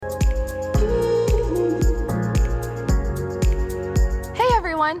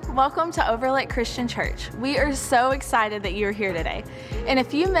Welcome to Overlake Christian Church. We are so excited that you are here today. In a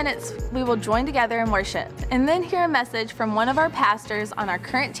few minutes, we will join together in worship and then hear a message from one of our pastors on our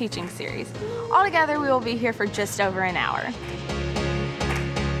current teaching series. Altogether, we will be here for just over an hour.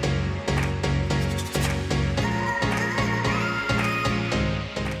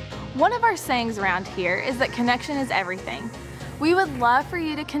 One of our sayings around here is that connection is everything. We would love for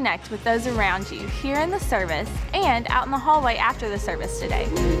you to connect with those around you here in the service and out in the hallway after the service today.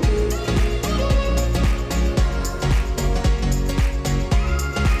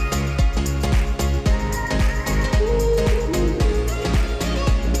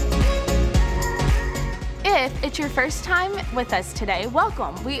 If it's your first time with us today,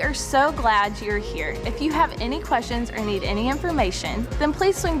 welcome. We are so glad you're here. If you have any questions or need any information, then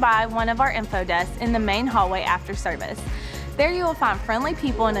please swing by one of our info desks in the main hallway after service. There you will find friendly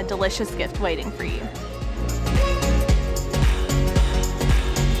people and a delicious gift waiting for you.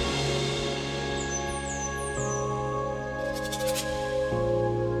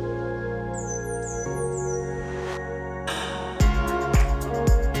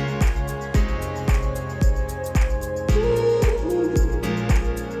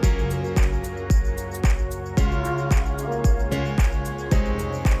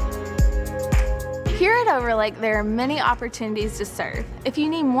 Here at Overlake, there are many opportunities to serve. If you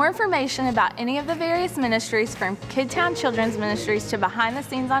need more information about any of the various ministries, from Kidtown Children's Ministries to behind the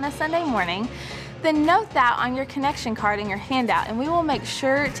scenes on a Sunday morning, then note that on your connection card in your handout, and we will make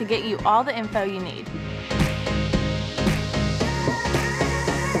sure to get you all the info you need.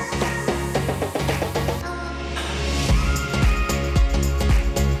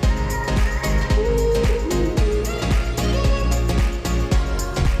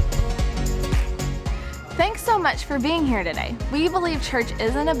 Thanks so much for being here today. We believe church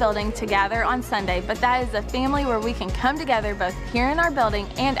isn't a building to gather on Sunday, but that is a family where we can come together both here in our building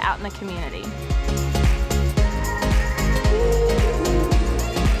and out in the community.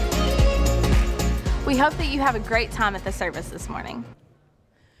 We hope that you have a great time at the service this morning.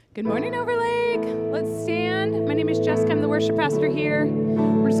 Good morning, Overlake. Let's stand. My name is Jessica. I'm the worship pastor here.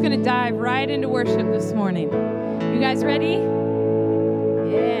 We're just going to dive right into worship this morning. You guys ready?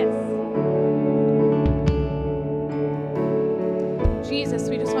 Yes. Jesus,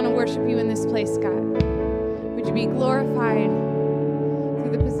 we just want to worship you in this place, God. Would you be glorified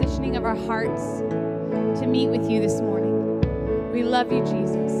through the positioning of our hearts to meet with you this morning? We love you,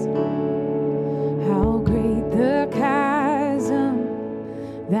 Jesus. How great the chasm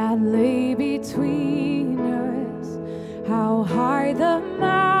that lay between us, how high the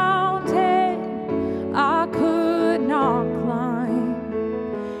mountain I could not climb.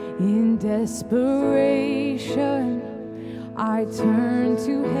 In desperation, I turned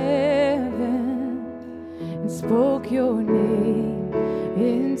to heaven and spoke your name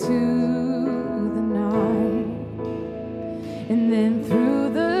into the night. And then through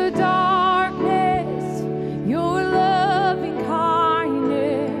the darkness, your loving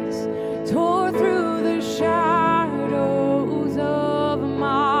kindness tore through the shadows of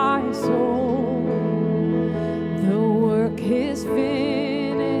my soul. The work is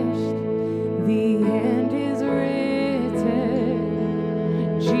finished, the end is written.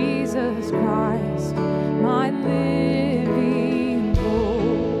 Jesus Christ, my living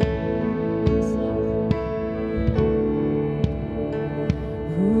hope.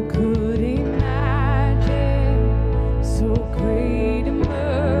 Who could imagine so great a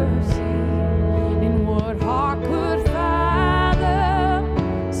mercy? And what heart could fathom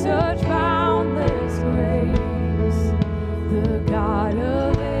such boundless grace? The God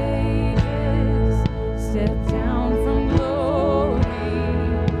of ages stepped down from glory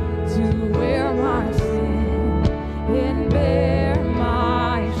to wear my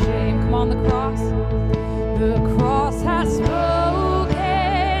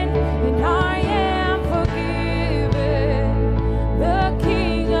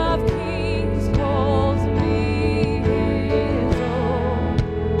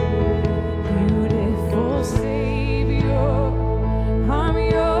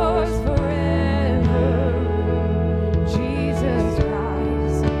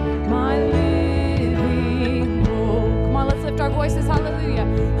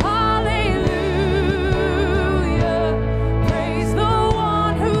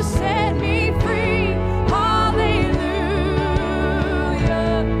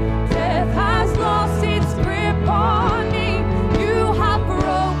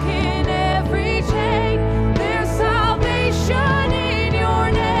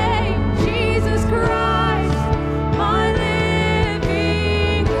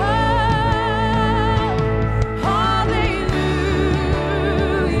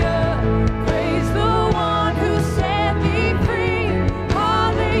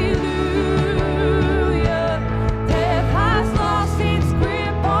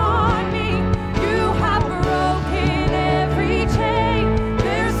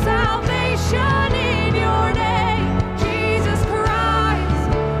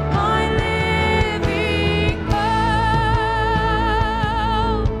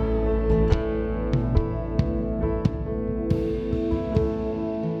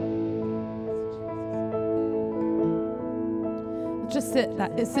sit in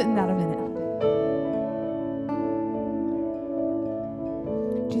that a minute.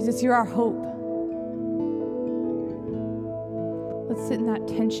 Jesus, you're our hope. Let's sit in that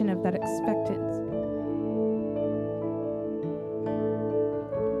tension of that expectance.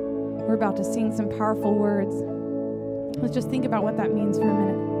 We're about to sing some powerful words. Let's just think about what that means for a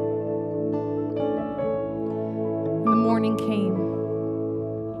minute. When the morning came,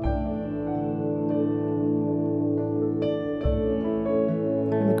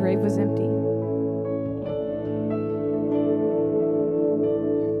 and the grave was empty,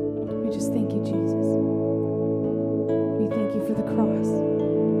 we just thank you, Jesus. We thank you for the cross.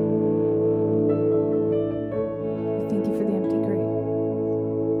 We thank you for the empty grave.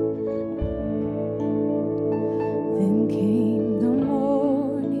 Then came the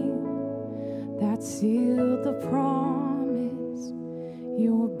morning that sealed the promise.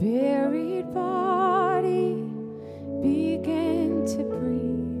 Your buried body began to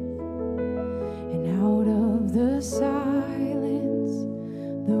breathe, and out of the silence,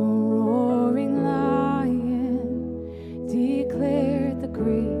 the roar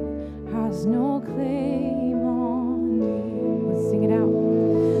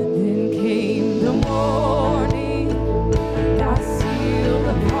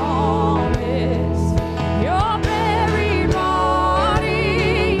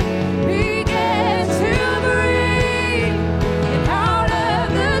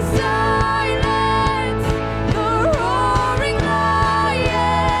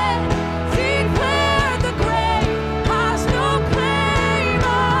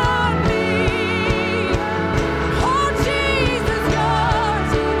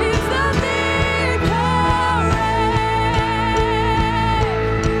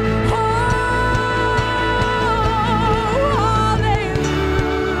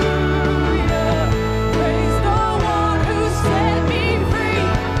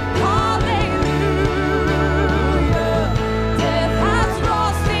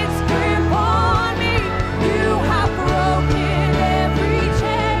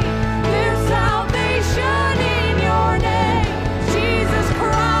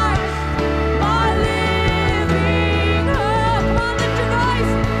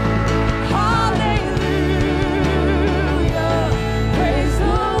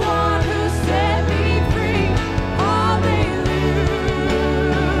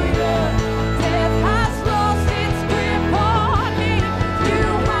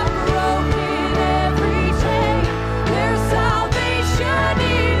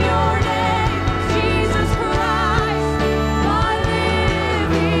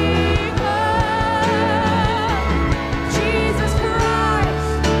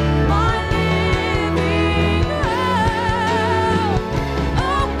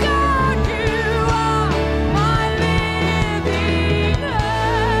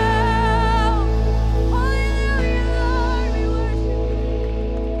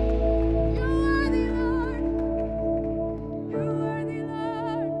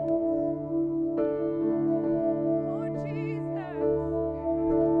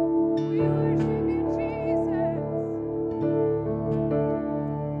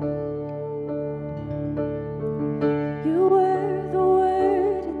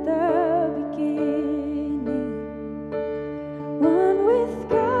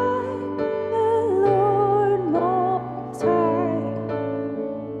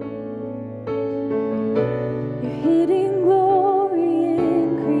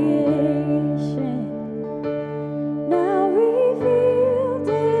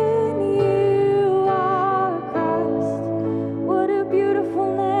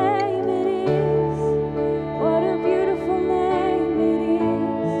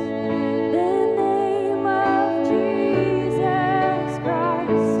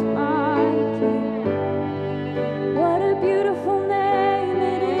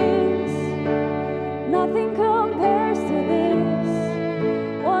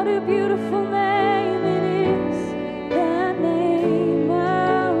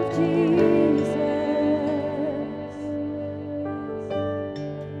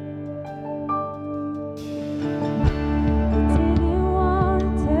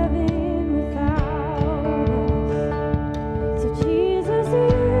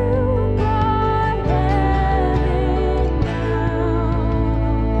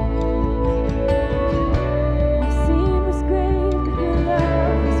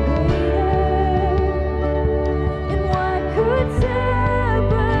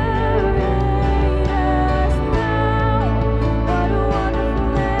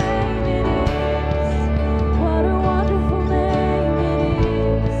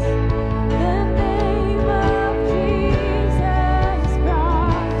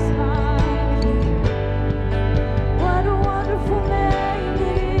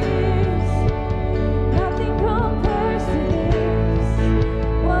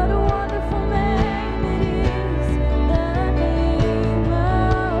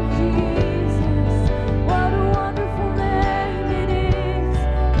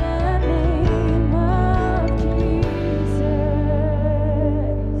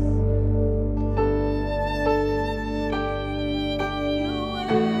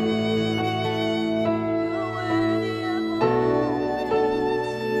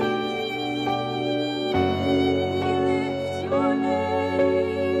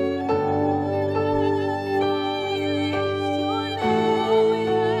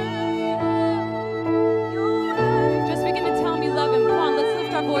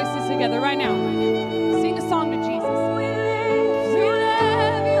together right now. Sing a song to Jesus.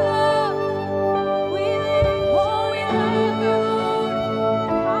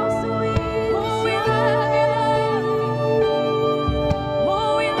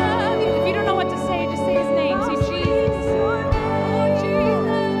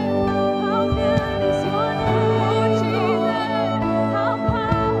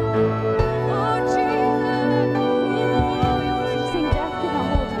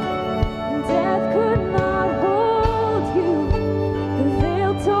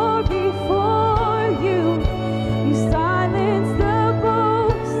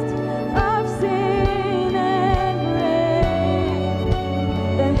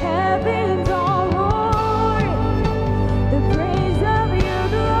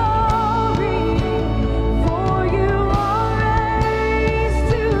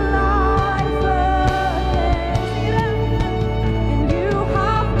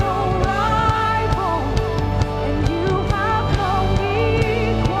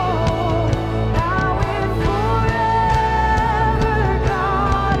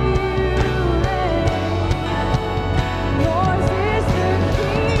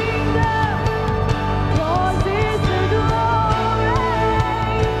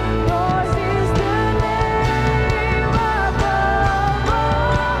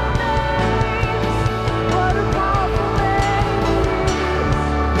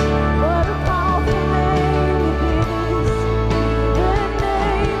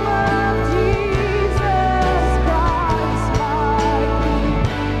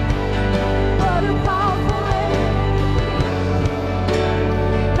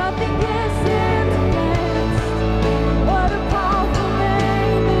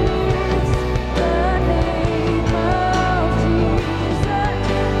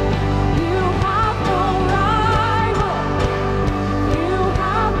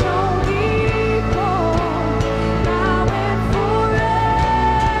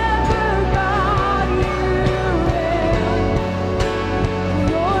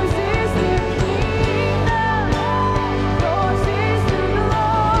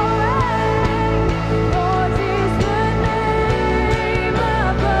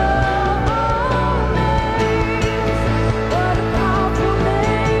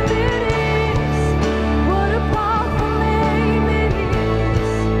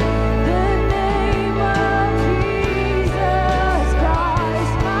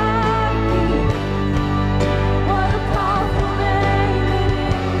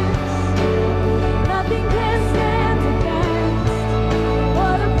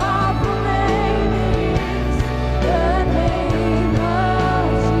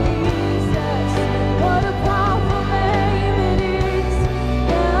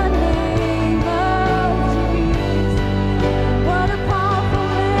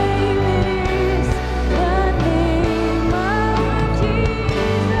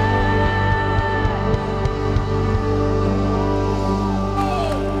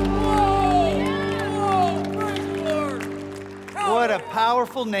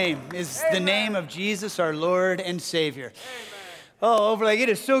 Powerful name is the name of Jesus, our Lord and Savior. Oh, Overlake, it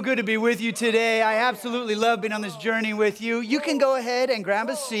is so good to be with you today. I absolutely love being on this journey with you. You can go ahead and grab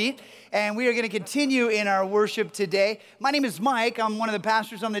a seat, and we are going to continue in our worship today. My name is Mike. I'm one of the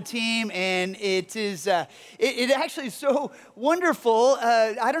pastors on the team, and it actually is so wonderful.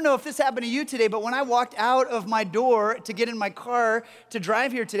 I don't know if this happened to you today, but when I walked out of my door to get in my car to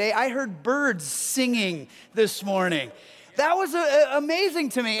drive here today, I heard birds singing this morning. That was amazing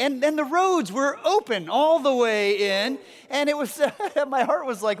to me. And the roads were open all the way in. And it was, my heart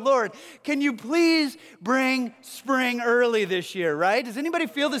was like, Lord, can you please bring spring early this year, right? Does anybody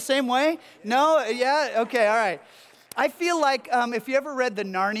feel the same way? No? Yeah? Okay, all right. I feel like if you ever read the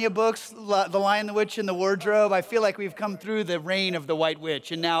Narnia books, The Lion, the Witch, and the Wardrobe, I feel like we've come through the reign of the White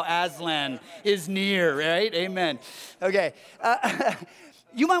Witch, and now Aslan is near, right? Amen. Okay.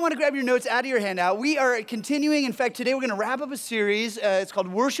 You might want to grab your notes out of your handout. We are continuing. In fact, today we're going to wrap up a series. It's called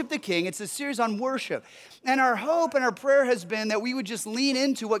Worship the King. It's a series on worship. And our hope and our prayer has been that we would just lean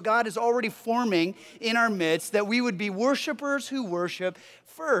into what God is already forming in our midst, that we would be worshipers who worship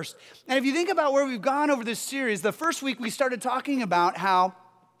first. And if you think about where we've gone over this series, the first week we started talking about how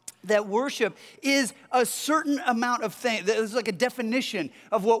that worship is a certain amount of things. There's like a definition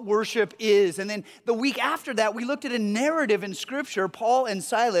of what worship is. And then the week after that, we looked at a narrative in Scripture, Paul and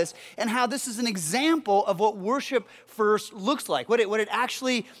Silas, and how this is an example of what worship first looks like, what it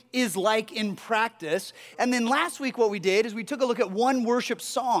actually is like in practice. And then last week what we did is we took a look at one worship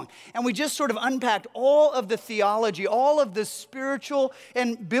song, and we just sort of unpacked all of the theology, all of the spiritual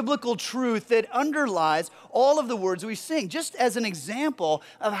and biblical truth that underlies all of the words we sing, just as an example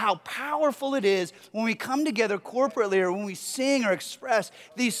of how how powerful it is when we come together corporately or when we sing or express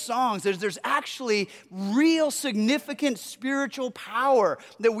these songs. There's actually real significant spiritual power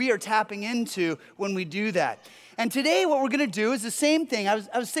that we are tapping into when we do that. And today what we're going to do is the same thing. I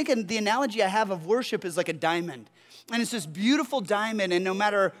was thinking the analogy I have of worship is like a diamond. And it's this beautiful diamond, and no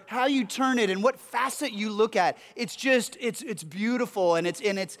matter how you turn it and what facet you look at, it's beautiful, and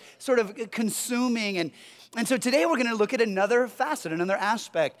it's sort of consuming. And so today we're going to look at another facet, another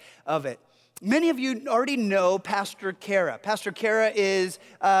aspect of it. Many of you already know Pastor Kara. Pastor Kara is,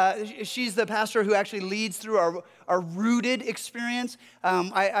 she's the pastor who actually leads through our Rooted experience.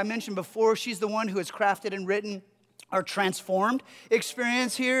 I mentioned before, she's the one who has crafted and written our Transformed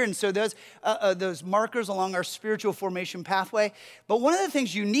experience here, and so those markers along our spiritual formation pathway. But one of the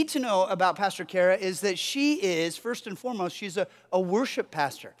things you need to know about Pastor Kara is that she is, first and foremost, she's a worship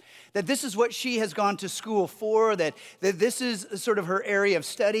pastor. That this is what she has gone to school for, that this is sort of her area of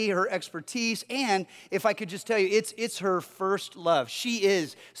study, her expertise, and if I could just tell you, it's her first love. She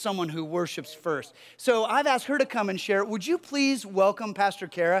is someone who worships first. So I've asked her to come and share. Would you please welcome Pastor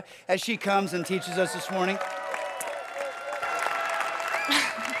Kara as she comes and teaches us this morning?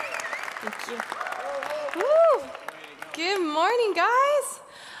 Thank you. Woo! Good morning, guys.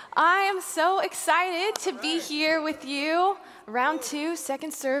 I am so excited to be here with you. Round 2,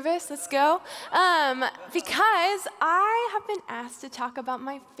 second service, let's go. Because I have been asked to talk about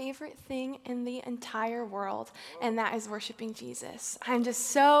my favorite thing in the entire world, and that is worshiping Jesus. I'm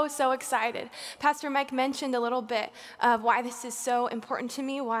just so excited. Pastor Mike mentioned a little bit of why this is so important to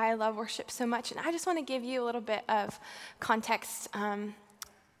me, why I love worship so much, and I just want to give you a little bit of context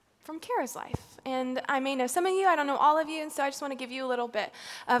from Kara's life. And I may know some of you, I don't know all of you, and so I just want to give you a little bit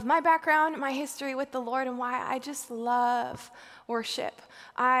of my background, my history with the Lord, and why I just love worship.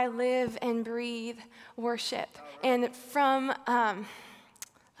 I live and breathe worship. And from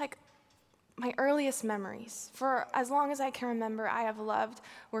my earliest memories, for as long as I can remember, I have loved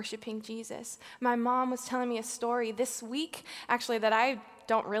worshiping Jesus. My mom was telling me a story this week, actually, that I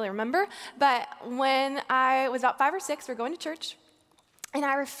don't really remember, but when I was about 5 or 6, we're going to church, and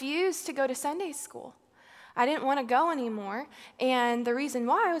I refused to go to Sunday school. I didn't want to go anymore. And the reason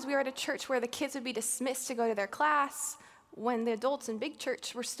why was we were at a church where the kids would be dismissed to go to their class when the adults in big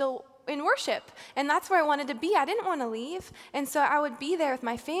church were still in worship. And that's where I wanted to be. I didn't want to leave. And so I would be there with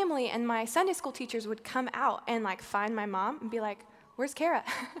my family, and my Sunday school teachers would come out and find my mom and be like, "Where's Kara?"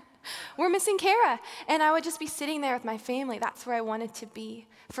 "We're missing Kara." And I would just be sitting there with my family. That's where I wanted to be.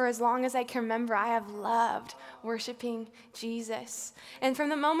 For as long as I can remember, I have loved worshiping Jesus. And from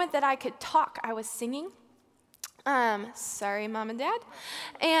the moment that I could talk, I was singing. Sorry, Mom and Dad.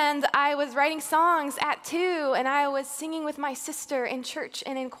 And I was writing songs at 2, and I was singing with my sister in church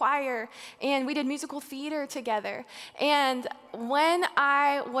and in choir, and we did musical theater together. And when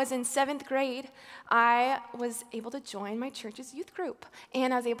I was in 7th grade, I was able to join my church's youth group,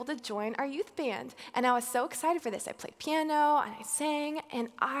 and I was able to join our youth band. And I was so excited for this. I played piano, and I sang, and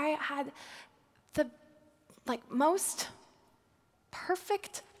I had the most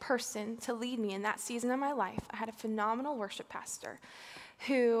perfect person to lead me in that season of my life. I had a phenomenal worship pastor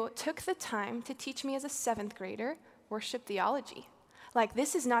who took the time to teach me as a 7th grader worship theology.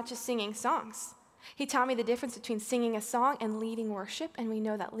 This is not just singing songs. He taught me the difference between singing a song and leading worship, and we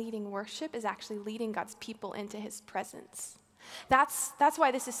know that leading worship is actually leading God's people into his presence. That's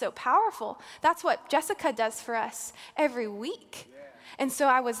why this is so powerful. That's what Jessica does for us every week. And so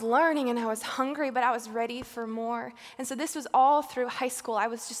I was learning, and I was hungry, but I was ready for more. And so this was all through high school. I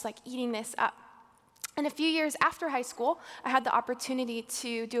was just eating this up. And a few years after high school, I had the opportunity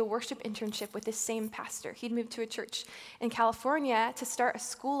to do a worship internship with this same pastor. He'd moved to a church in California to start a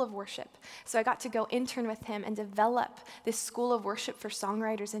school of worship. So I got to go intern with him and develop this school of worship for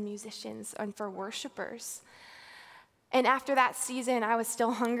songwriters and musicians and for worshipers. And after that season, I was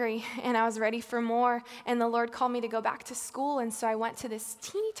still hungry, and I was ready for more, and the Lord called me to go back to school, and so I went to this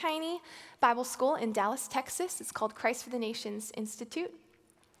teeny tiny Bible school in Dallas, Texas. It's called Christ for the Nations Institute.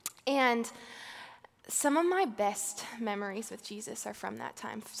 And some of my best memories with Jesus are from that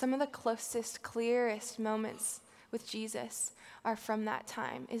time. Some of the closest, clearest moments with Jesus are from that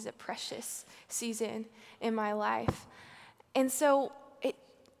time. It's a precious season in my life. And so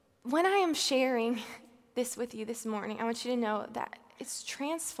when I am sharing this with you this morning, I want you to know that it's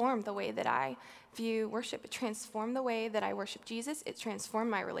transformed the way that I view worship. It transformed the way that I worship Jesus. It transformed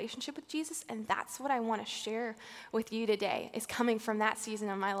my relationship with Jesus, and that's what I want to share with you today, is coming from that season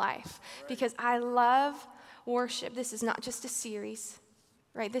of my life, because I love worship. This is not just a series,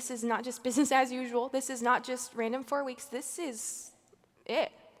 right? This is not just business as usual. This is not just random 4 weeks. This is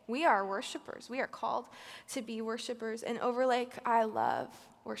it. We are worshipers. We are called to be worshipers. And Overlake, I love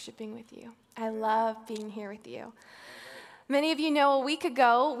worshiping with you. I love being here with you. Many of you know a week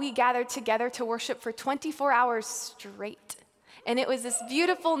ago, we gathered together to worship for 24 hours straight. And it was this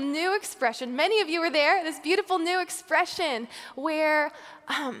beautiful new expression. Many of you were there, this beautiful new expression where,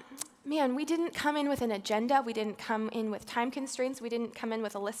 we didn't come in with an agenda. We didn't come in with time constraints. We didn't come in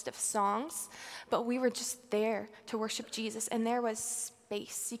with a list of songs, but we were just there to worship Jesus. And there was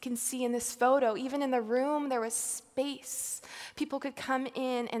space. You can see in this photo, even in the room, there was space. People could come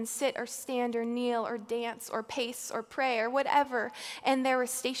in and sit or stand or kneel or dance or pace or pray or whatever. And there were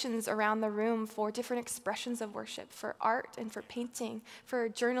stations around the room for different expressions of worship, for art and for painting, for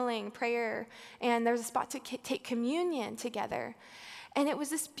journaling, prayer. And there was a spot to take communion together. And it was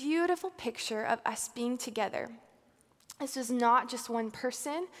this beautiful picture of us being together. This was not just one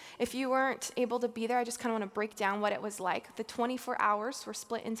person. If you weren't able to be there, I just kind of want to break down what it was like. The 24 hours were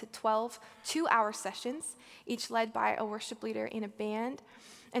split into 12 two-hour sessions, each led by a worship leader in a band.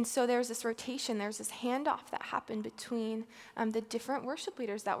 And so there was this rotation, there was this handoff that happened between the different worship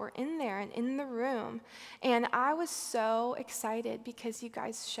leaders that were in there and in the room. And I was so excited because you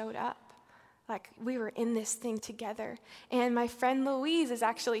guys showed up. Like, we were in this thing together. And my friend Louise is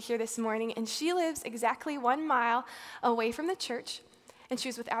actually here this morning, and she lives exactly 1 mile away from the church, and she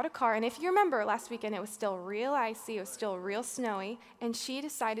was without a car. And if you remember, last weekend it was still real icy, it was still real snowy, and she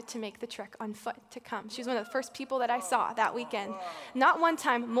decided to make the trek on foot to come. She was one of the first people that I saw that weekend. Not one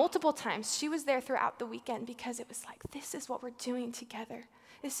time, multiple times. She was there throughout the weekend because it was like, this is what we're doing together.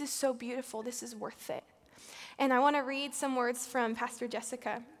 This is so beautiful. This is worth it. And I want to read some words from Pastor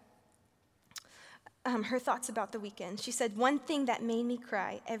Jessica. Her thoughts about the weekend. She said, "One thing that made me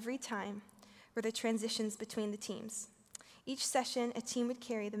cry every time were the transitions between the teams. Each session, a team would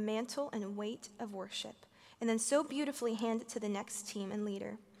carry the mantle and weight of worship, and then so beautifully hand it to the next team and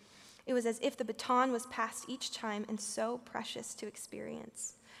leader. It was as if the baton was passed each time and so precious to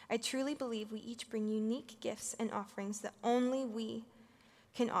experience. I truly believe we each bring unique gifts and offerings that only we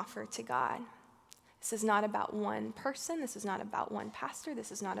can offer to God." This is not about one person. This is not about one pastor.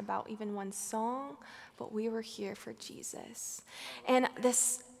 This is not about even one song, but we were here for Jesus. And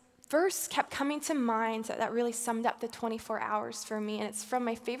this verse kept coming to mind that really summed up the 24 hours for me, and it's from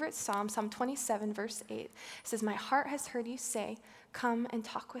my favorite psalm, Psalm 27, verse 8. It says, "My heart has heard you say, 'Come and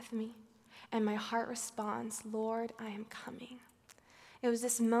talk with me.' And my heart responds, 'Lord, I am coming.'" It was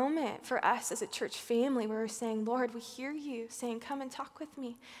this moment for us as a church family where we're saying, "Lord, we hear you saying, 'Come and talk with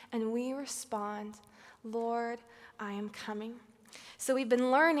me.' And we respond, 'Lord, I am coming.'" So we've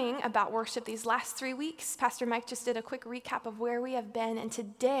been learning about worship these last 3 weeks. Pastor Mike just did a quick recap of where we have been. And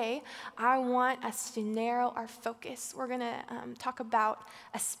today, I want us to narrow our focus. We're going to talk about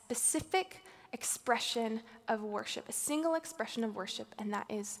a specific expression of worship, a single expression of worship, and that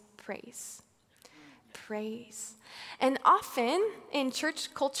is praise. Praise. And often in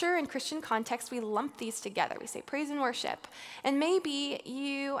church culture and Christian context, we lump these together. We say praise and worship. And maybe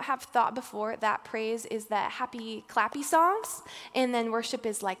you have thought before that praise is the happy, clappy songs, and then worship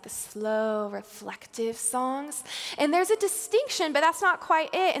is like the slow, reflective songs. And there's a distinction, but that's not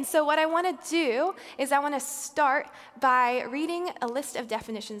quite it. And so what I want to do is I want to start by reading a list of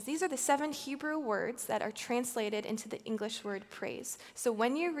definitions. These are the 7 Hebrew words that are translated into the English word praise. So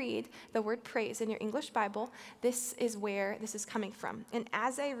when you read the word praise in your English Bible, this is where this is coming from. And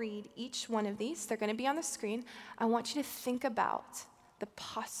as I read each one of these, they're going to be on the screen, I want you to think about the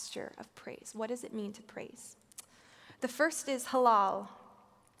posture of praise. What does it mean to praise? The first is halal,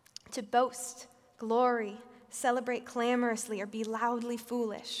 to boast, glory, celebrate clamorously, or be loudly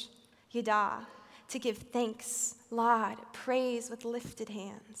foolish. Yada, to give thanks, laud, praise with lifted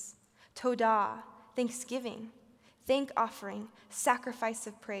hands. Todah, thanksgiving, thank offering, sacrifice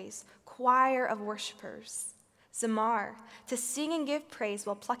of praise, choir of worshipers. Zamar, to sing and give praise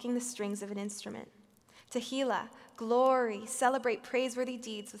while plucking the strings of an instrument. Tehillah, glory, celebrate praiseworthy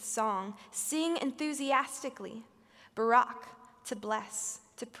deeds with song, sing enthusiastically. Barak, to bless,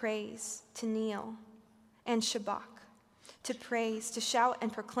 to praise, to kneel. And Shabach, to praise, to shout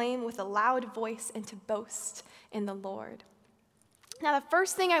and proclaim with a loud voice and to boast in the Lord. Now, the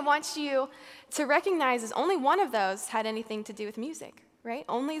first thing I want you to recognize is only one of those had anything to do with music, right?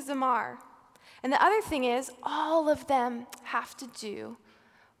 Only Zamar. And the other thing is, all of them have to do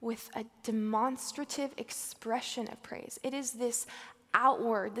with a demonstrative expression of praise. It is this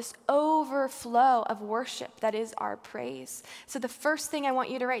outward, this overflow of worship that is our praise. So the first thing I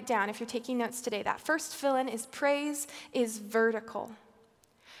want you to write down, if you're taking notes today, that first fill-in is praise is vertical.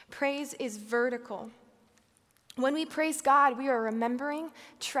 Praise is vertical. When we praise God, we are remembering,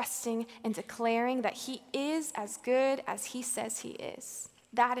 trusting, and declaring that He is as good as He says He is.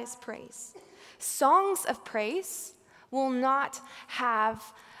 That is praise. Songs of praise will not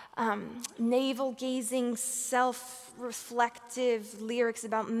have navel-gazing, self-reflective lyrics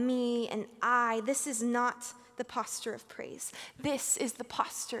about me and I. This is not the posture of praise. This is the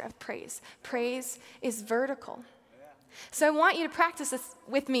posture of praise. Praise is vertical. So I want you to practice this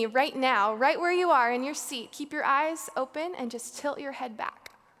with me right now, right where you are in your seat. Keep your eyes open and just tilt your head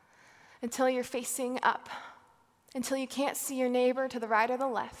back until you're facing up, until you can't see your neighbor to the right or the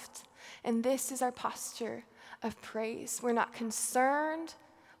left. And this is our posture of praise. We're not concerned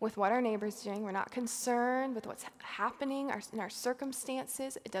with what our neighbor's doing. We're not concerned with what's happening in our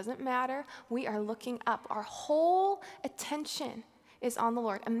circumstances. It doesn't matter. We are looking up. Our whole attention is on the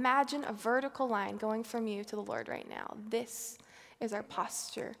Lord. Imagine a vertical line going from you to the Lord right now. This is our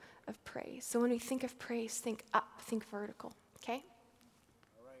posture of praise. So when we think of praise, think up, think vertical, okay?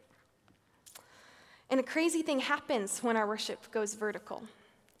 All right. And a crazy thing happens when our worship goes vertical.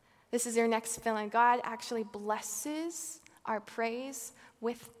 This is your next feeling. God actually blesses our praise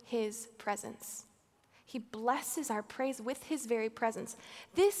with his presence. He blesses our praise with his very presence.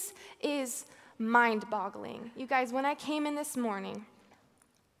 This is mind-boggling. You guys, when I came in this morning,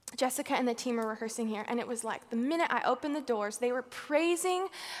 Jessica and the team were rehearsing here, and it was like the minute I opened the doors, they were praising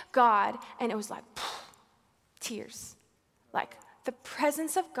God, and it was like tears. Like the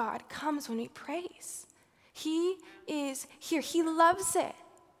presence of God comes when we praise. He is here. He loves it.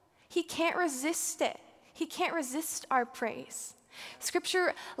 He can't resist it. He can't resist our praise.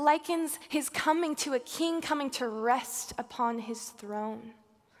 Scripture likens his coming to a king coming to rest upon his throne.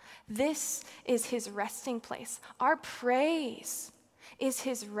 This is his resting place. Our praise is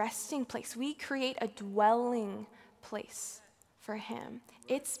his resting place. We create a dwelling place for him.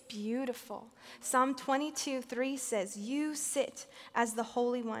 It's beautiful. Psalm 22:3 says, "You sit as the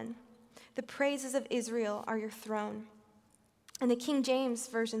Holy One. The praises of Israel are your throne." And the King James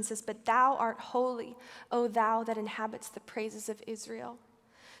Version says, "But thou art holy, O thou that inhabits the praises of Israel."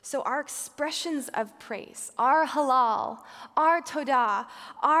 So our expressions of praise, our halal, our todah,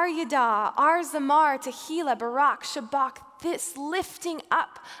 our yadah, our zamar, tehillah, barak, shabach, this lifting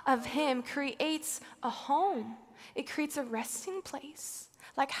up of him creates a home. It creates a resting place.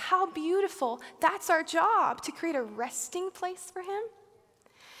 Like how beautiful. That's our job, to create a resting place for him.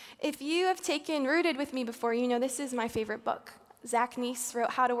 If you have taken Rooted with me before, you know this is my favorite book. Zach Neese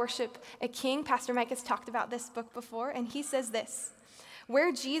wrote How to Worship a King. Pastor Mike has talked about this book before, and he says this: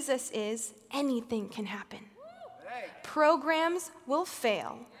 where Jesus is, anything can happen. Programs will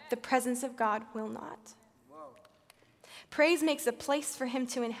fail. The presence of God will not. Praise makes a place for him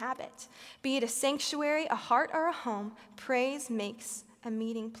to inhabit. Be it a sanctuary, a heart, or a home, praise makes a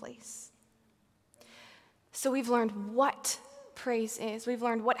meeting place. So we've learned what praise is. We've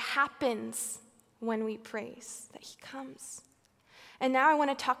learned what happens when we praise, that he comes. And now I want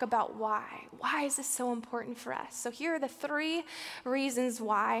to talk about why. Why is this so important for us? So here are the 3 reasons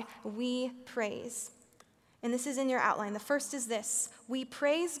why we praise. And this is in your outline. The first is this: we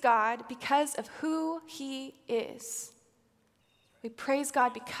praise God because of who he is. We praise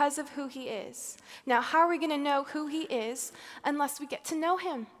God because of who he is. Now, how are we going to know who he is unless we get to know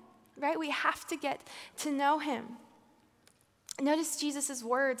him, right? We have to get to know him. Notice Jesus'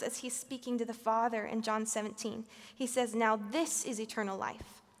 words as he's speaking to the Father in John 17. He says, "Now this is eternal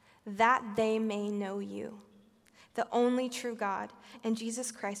life, that they may know you, the only true God, and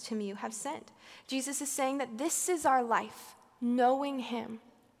Jesus Christ whom you have sent." Jesus is saying that this is our life, knowing him,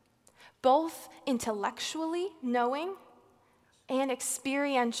 both intellectually knowing and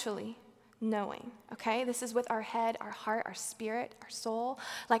experientially knowing, okay? This is with our head, our heart, our spirit, our soul,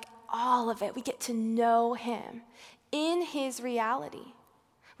 like all of it. We get to know him in his reality.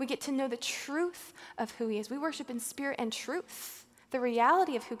 We get to know the truth of who he is. We worship in spirit and truth, the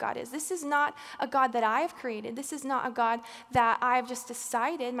reality of who God is. This is not a God that I have created. This is not a God that I've just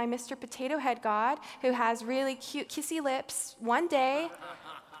decided, my Mr. Potato Head God, who has really cute kissy lips one day,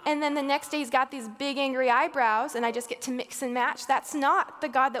 and then the next day he's got these big angry eyebrows, and I just get to mix and match. That's not the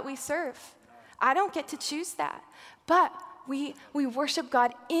God that we serve. I don't get to choose that. But we worship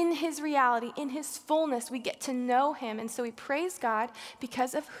God in his reality, in his fullness. We get to know him, and so we praise God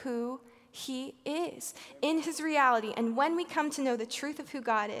because of who he is, in his reality. And when we come to know the truth of who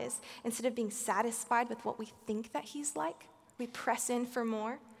God is, instead of being satisfied with what we think that he's like, we press in for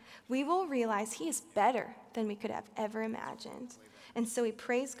more, we will realize he is better than we could have ever imagined. And so we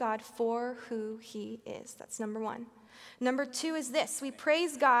praise God for who he is. That's number 1. Number 2 is this: we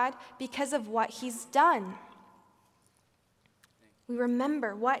praise God because of what he's done. We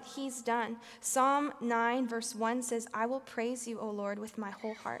remember what he's done. Psalm 9 verse 1 says, "I will praise you, O Lord, with my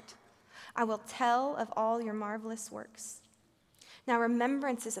whole heart. I will tell of all your marvelous works." Now,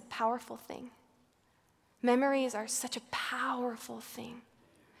 remembrance is a powerful thing. Memories are such a powerful thing.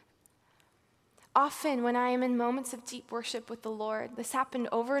 Often when I am in moments of deep worship with the Lord, this happened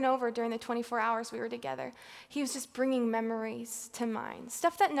over and over during the 24 hours we were together, he was just bringing memories to mind,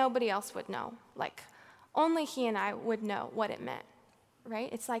 stuff that nobody else would know, like only he and I would know what it meant, right?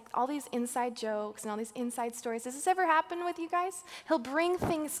 It's like all these inside jokes and all these inside stories. Does this ever happen with you guys? He'll bring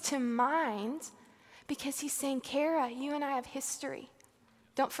things to mind because he's saying, Kara, you and I have history.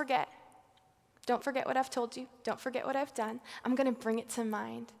 Don't forget. Don't forget what I've told you. Don't forget what I've done. I'm going to bring it to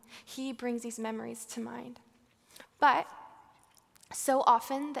mind. He brings these memories to mind. But so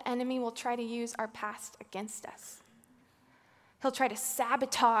often the enemy will try to use our past against us. He'll try to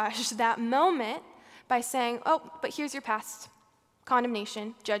sabotage that moment by saying, oh, but here's your past.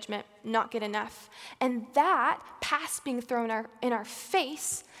 Condemnation, judgment, not good enough. And that past being thrown in our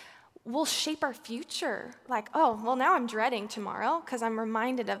face will shape our future. Like, oh, well, now I'm dreading tomorrow because I'm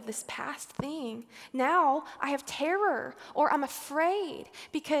reminded of this past thing. Now I have terror or I'm afraid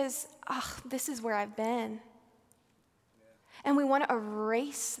because, this is where I've been. And we want to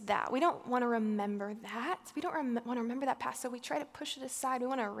erase that. We don't want to remember that. We don't want to remember that past, so we try to push it aside. We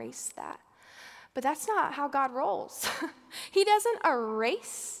want to erase that. But that's not how God rolls. He doesn't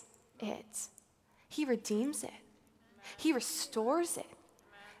erase it. He redeems it. He restores it.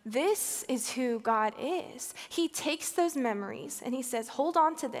 This is who God is. He takes those memories and he says, hold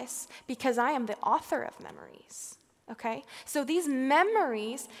on to this because I am the author of memories. Okay? So these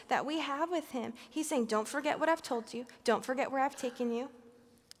memories that we have with him, he's saying, don't forget what I've told you. Don't forget where I've taken you.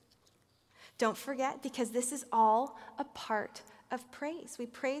 Don't forget, because this is all a part of praise. We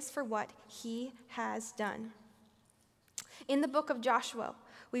praise for what he has done. In the book of Joshua,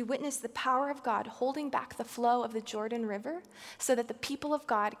 we witness the power of God holding back the flow of the Jordan River so that the people of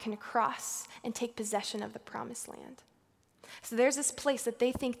God can cross and take possession of the promised land. So there's this place that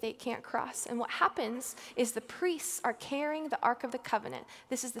they think they can't cross. And what happens is the priests are carrying the Ark of the Covenant.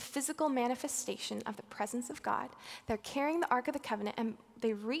 This is the physical manifestation of the presence of God. They're carrying the Ark of the Covenant and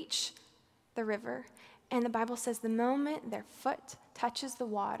they reach the river. And the Bible says the moment their foot touches the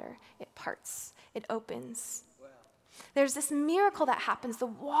water, it parts, it opens. There's this miracle that happens. The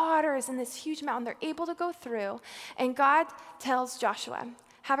water is in this huge mountain. They're able to go through. And God tells Joshua,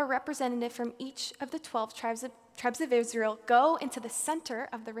 have a representative from each of the 12 tribes of Israel go into the center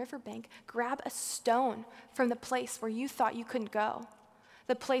of the riverbank, grab a stone from the place where you thought you couldn't go,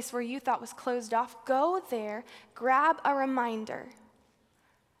 the place where you thought was closed off. Go there, grab a reminder,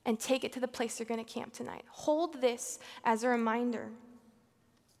 and take it to the place you're going to camp tonight. Hold this as a reminder.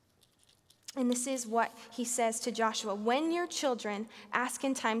 And this is what he says to Joshua. When your children ask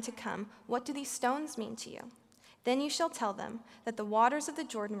in time to come, what do these stones mean to you? Then you shall tell them that the waters of the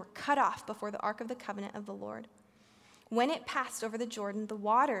Jordan were cut off before the Ark of the Covenant of the Lord. When it passed over the Jordan, the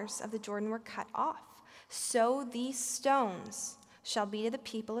waters of the Jordan were cut off. So these stones shall be to the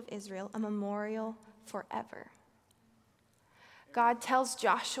people of Israel a memorial forever. God tells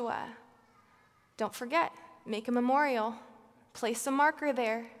Joshua, don't forget, make a memorial, place a marker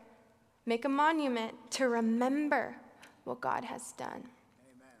there. Make a monument to remember what God has done.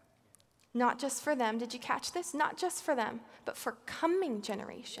 Amen. Not just for them. Did you catch this? Not just for them, but for coming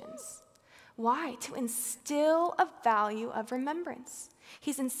generations. Why? To instill a value of remembrance.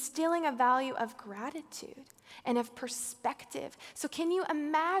 He's instilling a value of gratitude and of perspective. So can you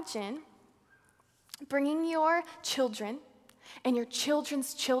imagine bringing your children and your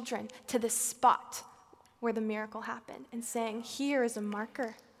children's children to the spot where the miracle happened and saying, here is a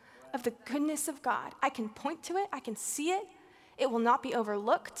marker of the goodness of God. I can point to it. I can see it. It will not be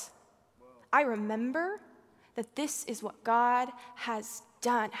overlooked. I remember that this is what God has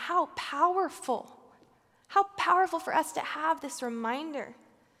done. How powerful. How powerful for us to have this reminder.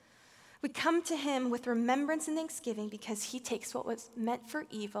 We come to him with remembrance and thanksgiving because he takes what was meant for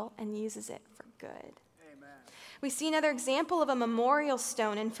evil and uses it for good. We see another example of a memorial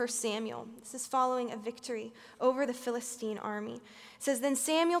stone in 1 Samuel. This is following a victory over the Philistine army. It says, then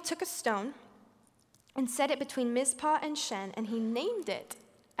Samuel took a stone and set it between Mizpah and Shen, and he named it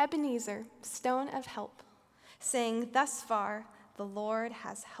Ebenezer, stone of help, saying, thus far the Lord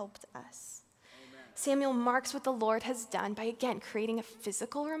has helped us. Amen. Samuel marks what the Lord has done by, again, creating a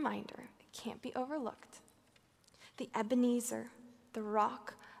physical reminder. It can't be overlooked. The Ebenezer, the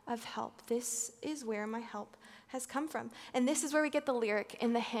rock of help. This is where my help has come from. And this is where we get the lyric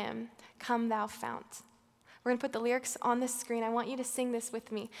in the hymn, Come Thou Fount. We're going to put the lyrics on the screen. I want you to sing this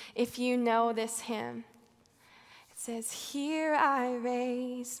with me if you know this hymn. It says, here I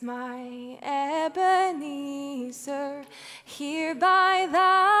raise my Ebenezer, here by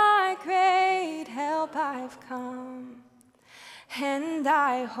thy great help I've come. And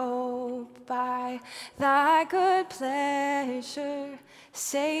I hope by thy good pleasure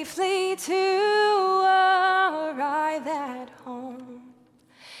safely to arrive at home.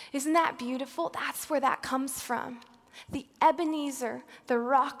 Isn't that beautiful? That's where that comes from. The Ebenezer, the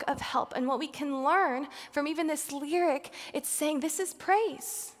rock of help. And what we can learn from even this lyric, it's saying this is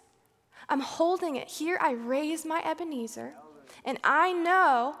praise. I'm holding it. Here I raise my Ebenezer. And I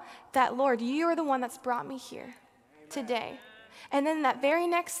know that, Lord, you are the one that's brought me here today. And then that very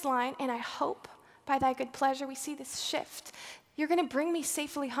next line, and I hope by thy good pleasure, we see this shift. You're going to bring me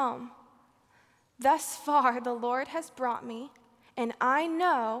safely home. Thus far, the Lord has brought me, and I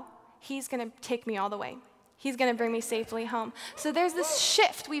know he's going to take me all the way. He's going to bring me safely home. So there's this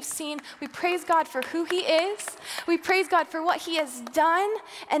shift we've seen. We praise God for who he is. We praise God for what he has done.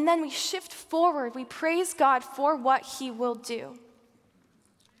 And then we shift forward. We praise God for what he will do.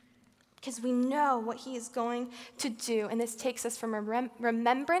 Because we know what he is going to do. And this takes us from a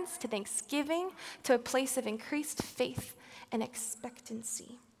remembrance to thanksgiving to a place of increased faith and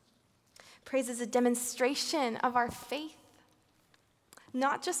expectancy. Praise is a demonstration of our faith.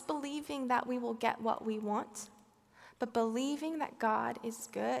 Not just believing that we will get what we want, but believing that God is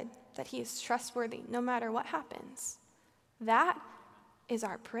good, that he is trustworthy no matter what happens. That is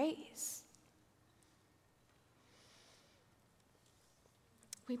our praise.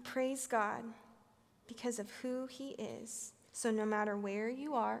 We praise God because of who he is. So no matter where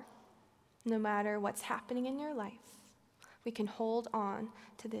you are, no matter what's happening in your life, we can hold on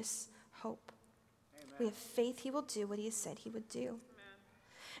to this hope. Amen. We have faith he will do what he has said he would do.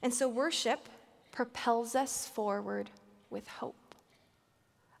 And so worship propels us forward with hope.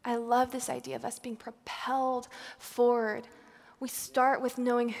 I love this idea of us being propelled forward. We start with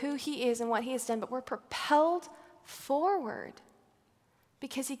knowing who he is and what he has done, but we're propelled forward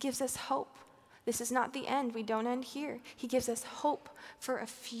because he gives us hope. This is not the end. We don't end here. He gives us hope for a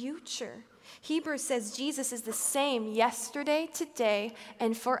future. Hebrews says Jesus is the same yesterday, today,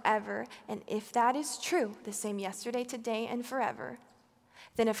 and forever. And if that is true, the same yesterday, today, and forever,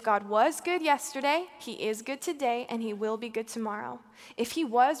 then if God was good yesterday, he is good today, and he will be good tomorrow. If he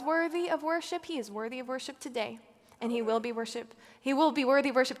was worthy of worship, he is worthy of worship today, and he will be worthy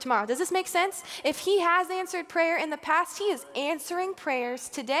of worship tomorrow. Does this make sense? If he has answered prayer in the past, he is answering prayers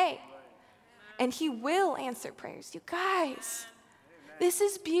today, and he will answer prayers. You guys, this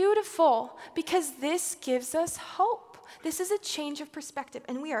is beautiful because this gives us hope. This is a change of perspective,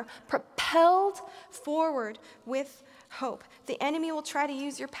 and we are propelled forward with hope. The enemy will try to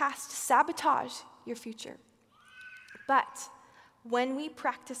use your past to sabotage your future. But when we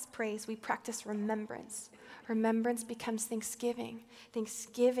practice praise, we practice remembrance. Remembrance becomes thanksgiving.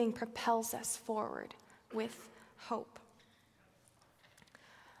 Thanksgiving propels us forward with hope.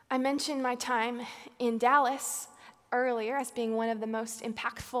 I mentioned my time in Dallas earlier as being one of the most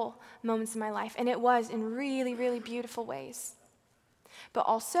impactful moments in my life, and it was in really, really beautiful ways. But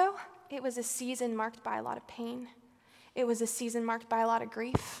also, it was a season marked by a lot of pain. It was a season marked by a lot of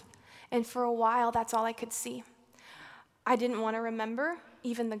grief. And for a while, that's all I could see. I didn't want to remember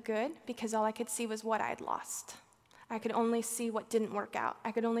even the good because all I could see was what I had lost. I could only see what didn't work out.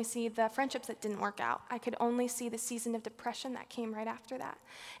 I could only see the friendships that didn't work out. I could only see the season of depression that came right after that.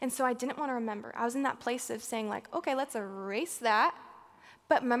 And so I didn't want to remember. I was in that place of saying like, okay, let's erase that.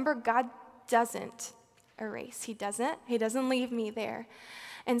 But remember, God doesn't erase. He doesn't leave me there.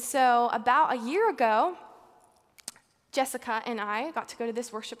 And so about a year ago, Jessica and I got to go to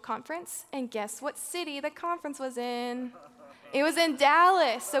this worship conference, and guess what city the conference was in? It was in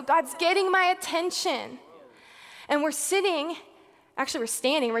Dallas. So God's getting my attention. And we're standing,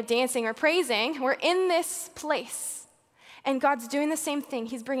 we're dancing, we're praising. We're in this place. And God's doing the same thing.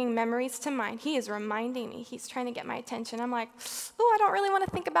 He's bringing memories to mind. He is reminding me. He's trying to get my attention. I'm like, I don't really want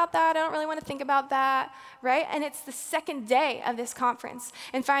to think about that. I don't really want to think about that, right? And it's the second day of this conference.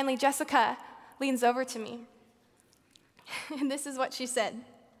 And finally, Jessica leans over to me. And this is what she said.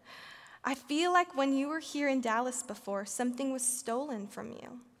 I feel like when you were here in Dallas before, something was stolen from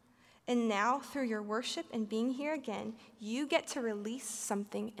you. And now, through your worship and being here again, you get to release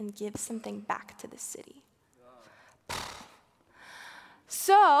something and give something back to the city.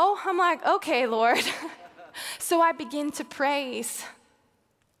 So I'm like, okay, Lord. So I begin to praise.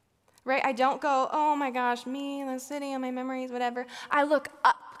 Right? I don't go, oh my gosh, me, the city, and my memories, whatever. I look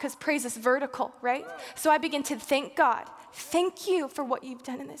up because praise is vertical, right? So I begin to thank God. Thank you for what you've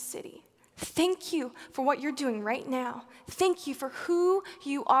done in this city. Thank you for what you're doing right now. Thank you for who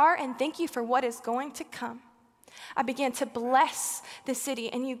you are, and thank you for what is going to come. I began to bless the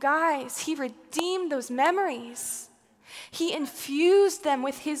city, and you guys, he redeemed those memories. He infused them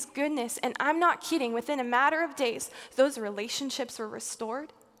with his goodness, and I'm not kidding, within a matter of days, those relationships were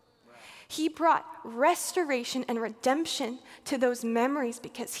restored. He brought restoration and redemption to those memories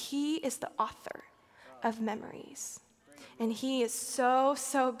because he is the author of memories. And he is so,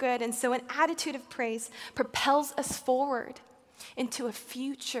 so good. And so an attitude of praise propels us forward into a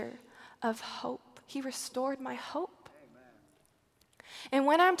future of hope. He restored my hope. And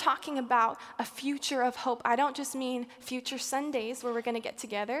when I'm talking about a future of hope, I don't just mean future Sundays where we're going to get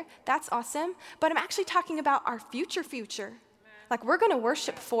together. That's awesome. But I'm actually talking about our future. Like we're going to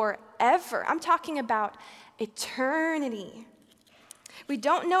worship forever. I'm talking about eternity. We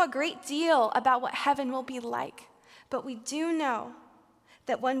don't know a great deal about what heaven will be like, but we do know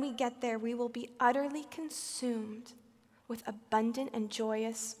that when we get there, we will be utterly consumed with abundant and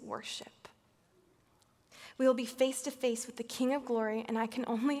joyous worship. We will be face to face with the King of Glory, and I can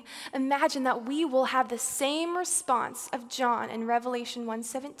only imagine that we will have the same response of John in Revelation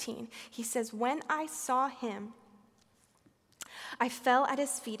 1:17. He says, "When I saw him, I fell at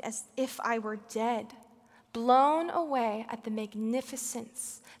his feet as if I were dead, blown away at the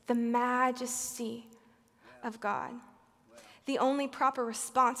magnificence, the majesty of God." The only proper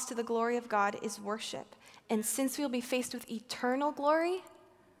response to the glory of God is worship. And since we will be faced with eternal glory,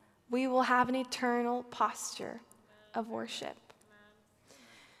 we will have an eternal posture of worship.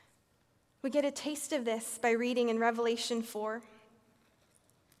 We get a taste of this by reading in Revelation 4.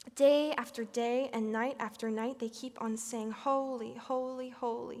 Day after day and night after night, they keep on saying, "Holy, holy,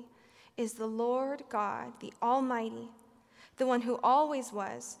 holy is the Lord God, the Almighty, the one who always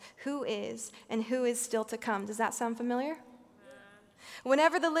was, who is, and who is still to come." Does that sound familiar?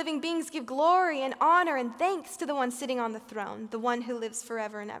 Whenever the living beings give glory and honor and thanks to the one sitting on the throne, the one who lives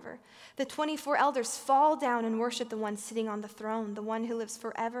forever and ever, the 24 elders fall down and worship the one sitting on the throne, the one who lives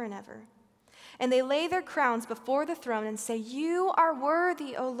forever and ever. And they lay their crowns before the throne and say, "You are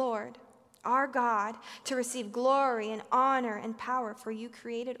worthy, O Lord, our God, to receive glory and honor and power, for you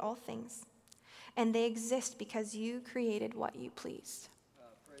created all things, and they exist because you created what you pleased."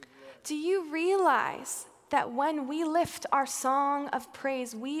 Do you realize that when we lift our song of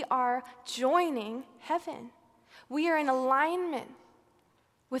praise, we are joining heaven? We are in alignment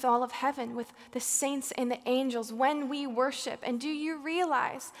with all of heaven, with the saints and the angels when we worship. And do you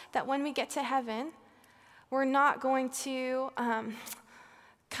realize that when we get to heaven, we're not going to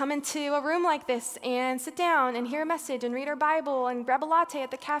come into a room like this and sit down and hear a message and read our Bible and grab a latte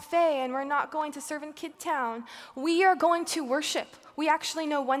at the cafe, and we're not going to serve in Kid Town. We are going to worship. We actually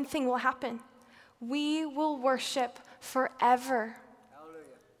know one thing will happen. We will worship forever.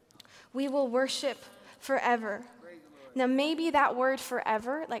 Hallelujah. We will worship forever. Now, maybe that word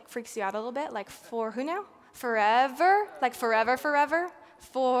forever like freaks you out a little bit, like for who now? Forever? Like forever.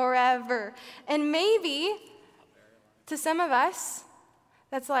 And maybe to some of us,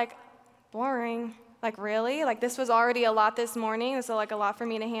 that's like boring. Like really? Like this was already a lot this morning. This is like a lot for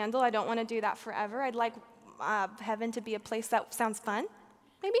me to handle. I don't want to do that forever. I'd like heaven to be a place that sounds fun,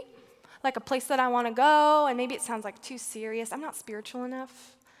 maybe. Like a place that I want to go, and maybe it sounds like too serious. I'm not spiritual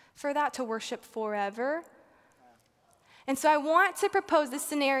enough for that to worship forever. And so I want to propose this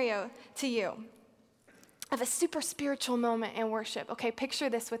scenario to you of a super spiritual moment in worship. Okay, picture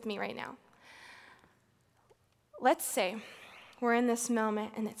this with me right now. Let's say we're in this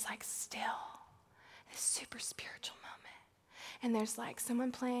moment, and it's like still, this super spiritual moment. And there's like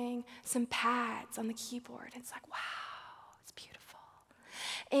someone playing some pads on the keyboard. It's like, wow.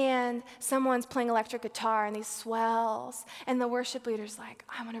 And someone's playing electric guitar and these swells, and the worship leader's like,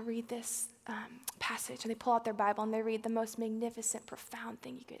 "I want to read this passage," and they pull out their Bible and they read the most magnificent, profound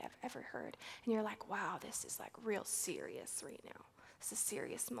thing you could have ever heard, and you're like, wow, this is like real serious right now. This is a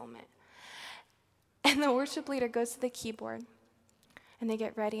serious moment. And the worship leader goes to the keyboard, and they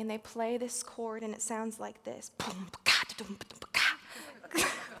get ready, and they play this chord, and it sounds like this.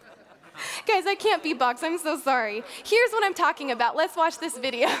 Guys, I can't beatbox. I'm so sorry. Here's what I'm talking about. Let's watch this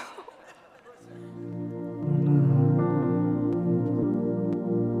video.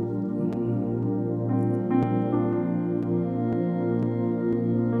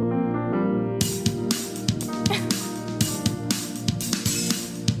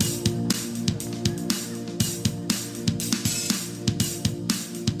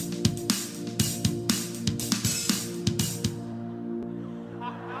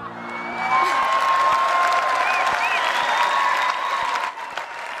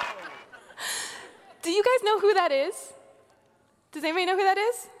 Who that is? Does anybody know who that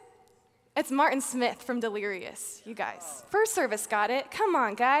is? It's Martin Smith from Delirious, you guys. First service got it. Come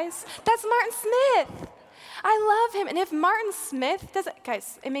on, guys. That's Martin Smith. I love him. And if Martin Smith does it,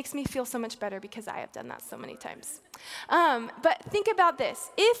 guys, it makes me feel so much better because I have done that so many times. But think about this.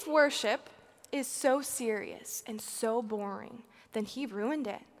 If worship is so serious and so boring, then he ruined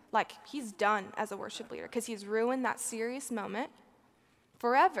it. Like, he's done as a worship leader because he's ruined that serious moment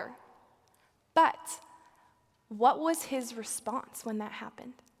forever. But what was his response when that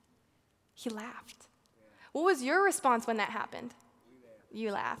happened? He laughed. What was your response when that happened?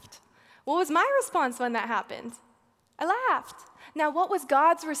 You laughed. What was my response when that happened? I laughed. Now, what was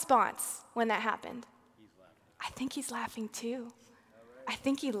God's response when that happened? I think he's laughing too. I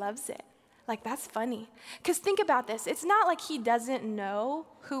think he loves it. Like, that's funny. Because think about this. It's not like he doesn't know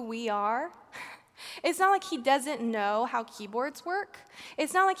who we are. It's not like he doesn't know how keyboards work.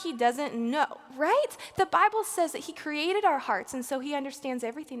 It's not like he doesn't know, right? The Bible says that he created our hearts, and so he understands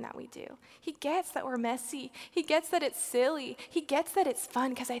everything that we do. He gets that we're messy. He gets that it's silly. He gets that it's fun,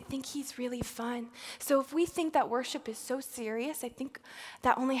 because I think he's really fun. So if we think that worship is so serious, I think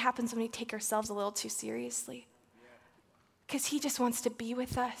that only happens when we take ourselves a little too seriously. Because he just wants to be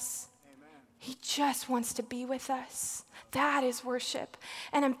with us. He just wants to be with us. That is worship.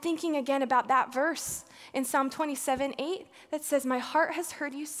 And I'm thinking again about that verse in Psalm 27:8 that says, my heart has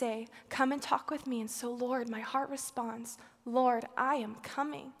heard you say, come and talk with me. And so, Lord, my heart responds, Lord, I am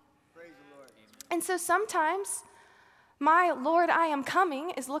coming. Praise the Lord. And so sometimes my Lord, I am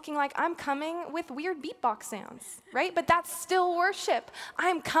coming is looking like I'm coming with weird beatbox sounds, right? But that's still worship.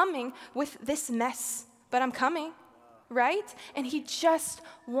 I'm coming with this mess, but I'm coming. Right? And he just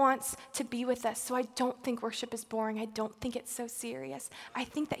wants to be with us. So I don't think worship is boring. I don't think it's so serious. I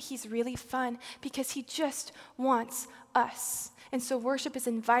think that he's really fun because he just wants us. And so worship is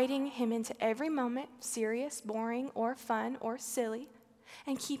inviting him into every moment, serious, boring, or fun, or silly,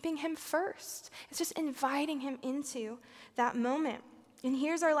 and keeping him first. It's just inviting him into that moment. And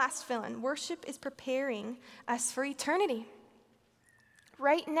here's our last fill-in. Worship is preparing us for eternity.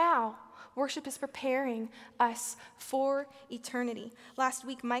 Right now, worship is preparing us for eternity. Last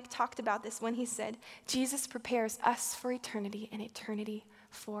week, Mike talked about this when he said, Jesus prepares us for eternity and eternity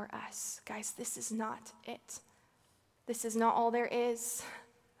for us. Guys, this is not it. This is not all there is.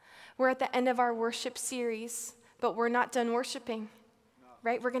 We're at the end of our worship series, but we're not done worshiping,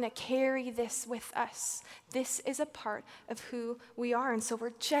 right? We're going to carry this with us. This is a part of who we are, and so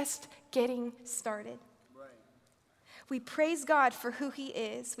we're just getting started. We praise God for who he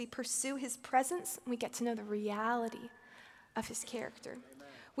is. We pursue his presence, and we get to know the reality of his character. Amen.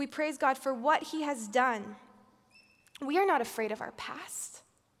 We praise God for what he has done. We are not afraid of our past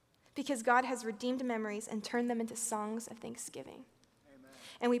because God has redeemed memories and turned them into songs of thanksgiving. Amen.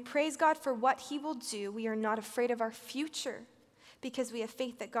 And we praise God for what he will do. We are not afraid of our future because we have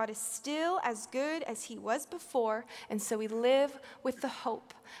faith that God is still as good as he was before, and so we live with the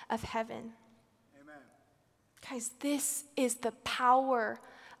hope of heaven. Guys, this is the power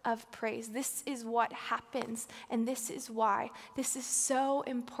of praise. This is what happens, and this is why this is so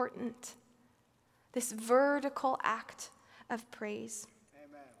important. This vertical act of praise.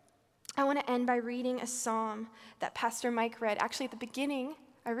 Amen. I want to end by reading a psalm that Pastor Mike read. Actually, at the beginning,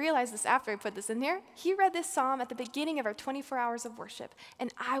 I realized this after I put this in there. He read this psalm at the beginning of our 24 hours of worship,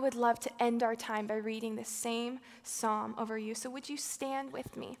 and I would love to end our time by reading the same psalm over you. So would you stand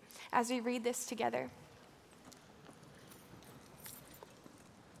with me as we read this together?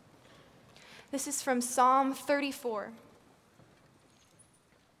 This is from Psalm 34.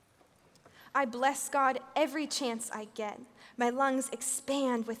 I bless God every chance I get. My lungs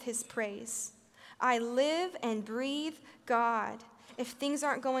expand with his praise. I live and breathe God. If things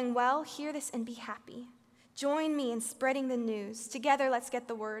aren't going well, hear this and be happy. Join me in spreading the news. Together, let's get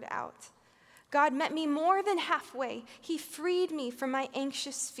the word out. God met me more than halfway. He freed me from my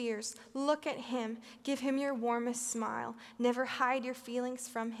anxious fears. Look at him. Give him your warmest smile. Never hide your feelings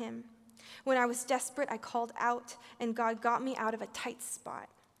from him. When I was desperate, I called out, and God got me out of a tight spot.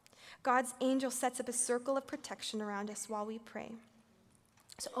 God's angel sets up a circle of protection around us while we pray.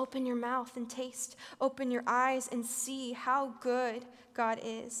 So open your mouth and taste. Open your eyes and see how good God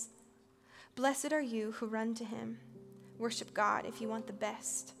is. Blessed are you who run to him. Worship God if you want the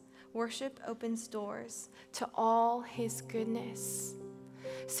best. Worship opens doors to all his goodness.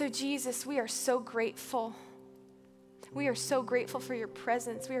 So Jesus, we are so grateful. We are so grateful for your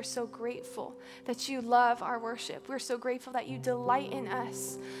presence. We are so grateful that you love our worship. We're so grateful that you delight in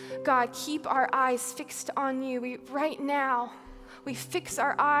us. God, keep our eyes fixed on you. Right now, we fix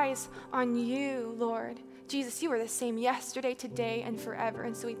our eyes on you, Lord. Jesus, you are the same yesterday, today, and forever.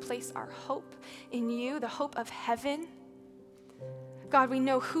 And so we place our hope in you, the hope of heaven. God, we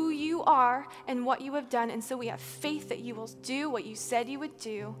know who you are and what you have done. And so we have faith that you will do what you said you would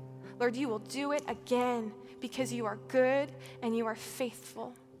do. Lord, you will do it again because you are good and you are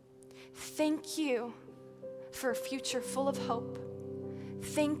faithful. Thank you for a future full of hope.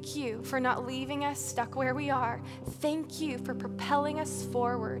 Thank you for not leaving us stuck where we are. Thank you for propelling us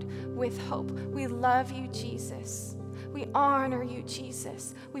forward with hope. We love you, Jesus. We honor you,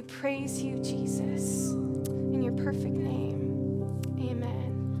 Jesus. We praise you, Jesus. In your perfect name,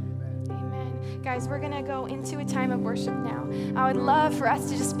 amen. Amen. Guys, we're going to go into a time of worship now. I would love for us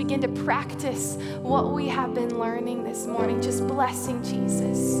to just begin to practice what we have been learning this morning, just blessing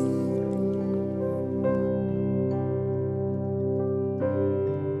Jesus.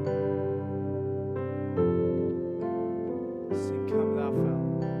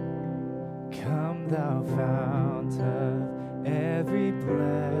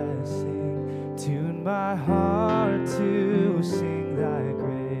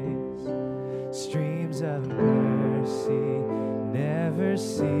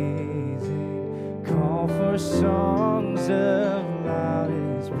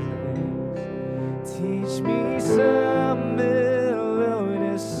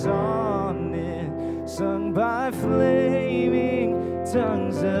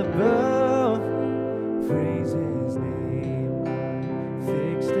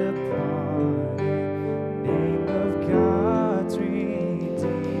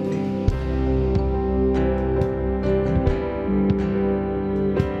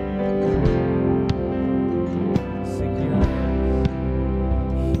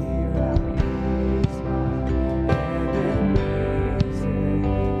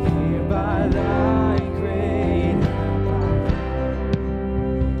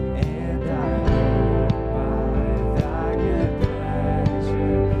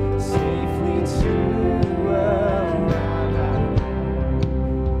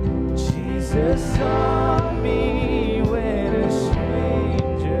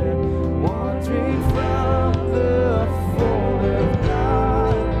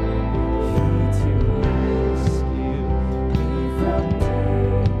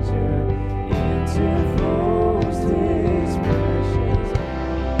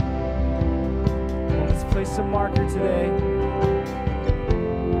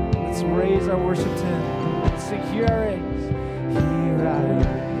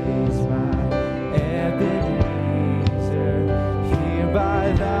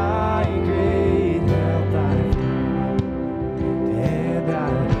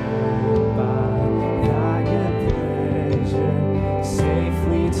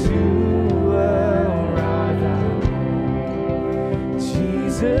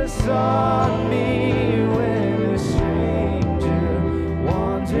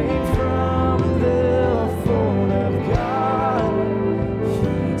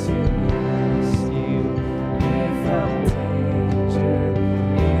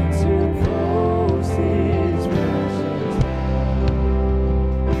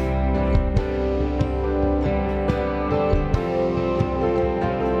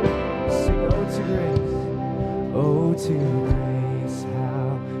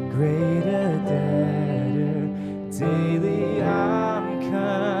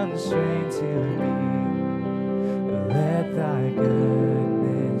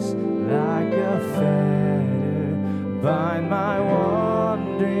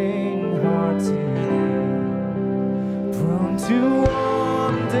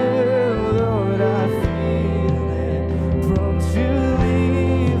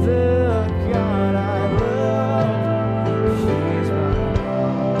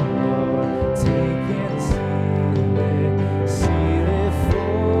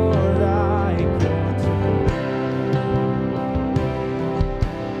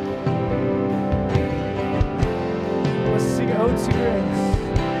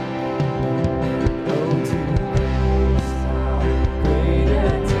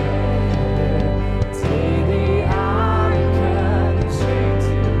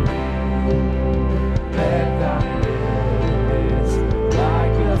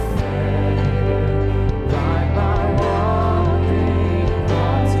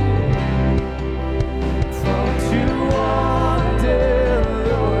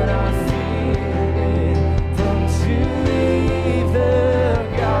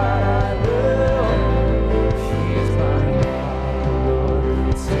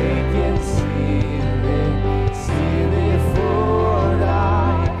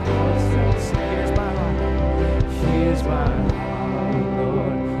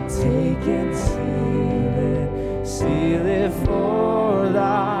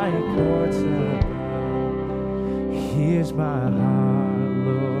 Here's my heart,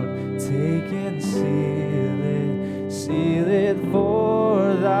 Lord, take and seal it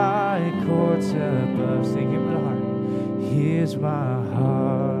for thy courts above. Sing Here's my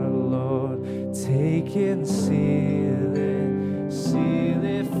heart, Lord. Take it and seal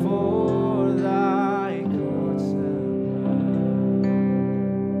it for thy courts above.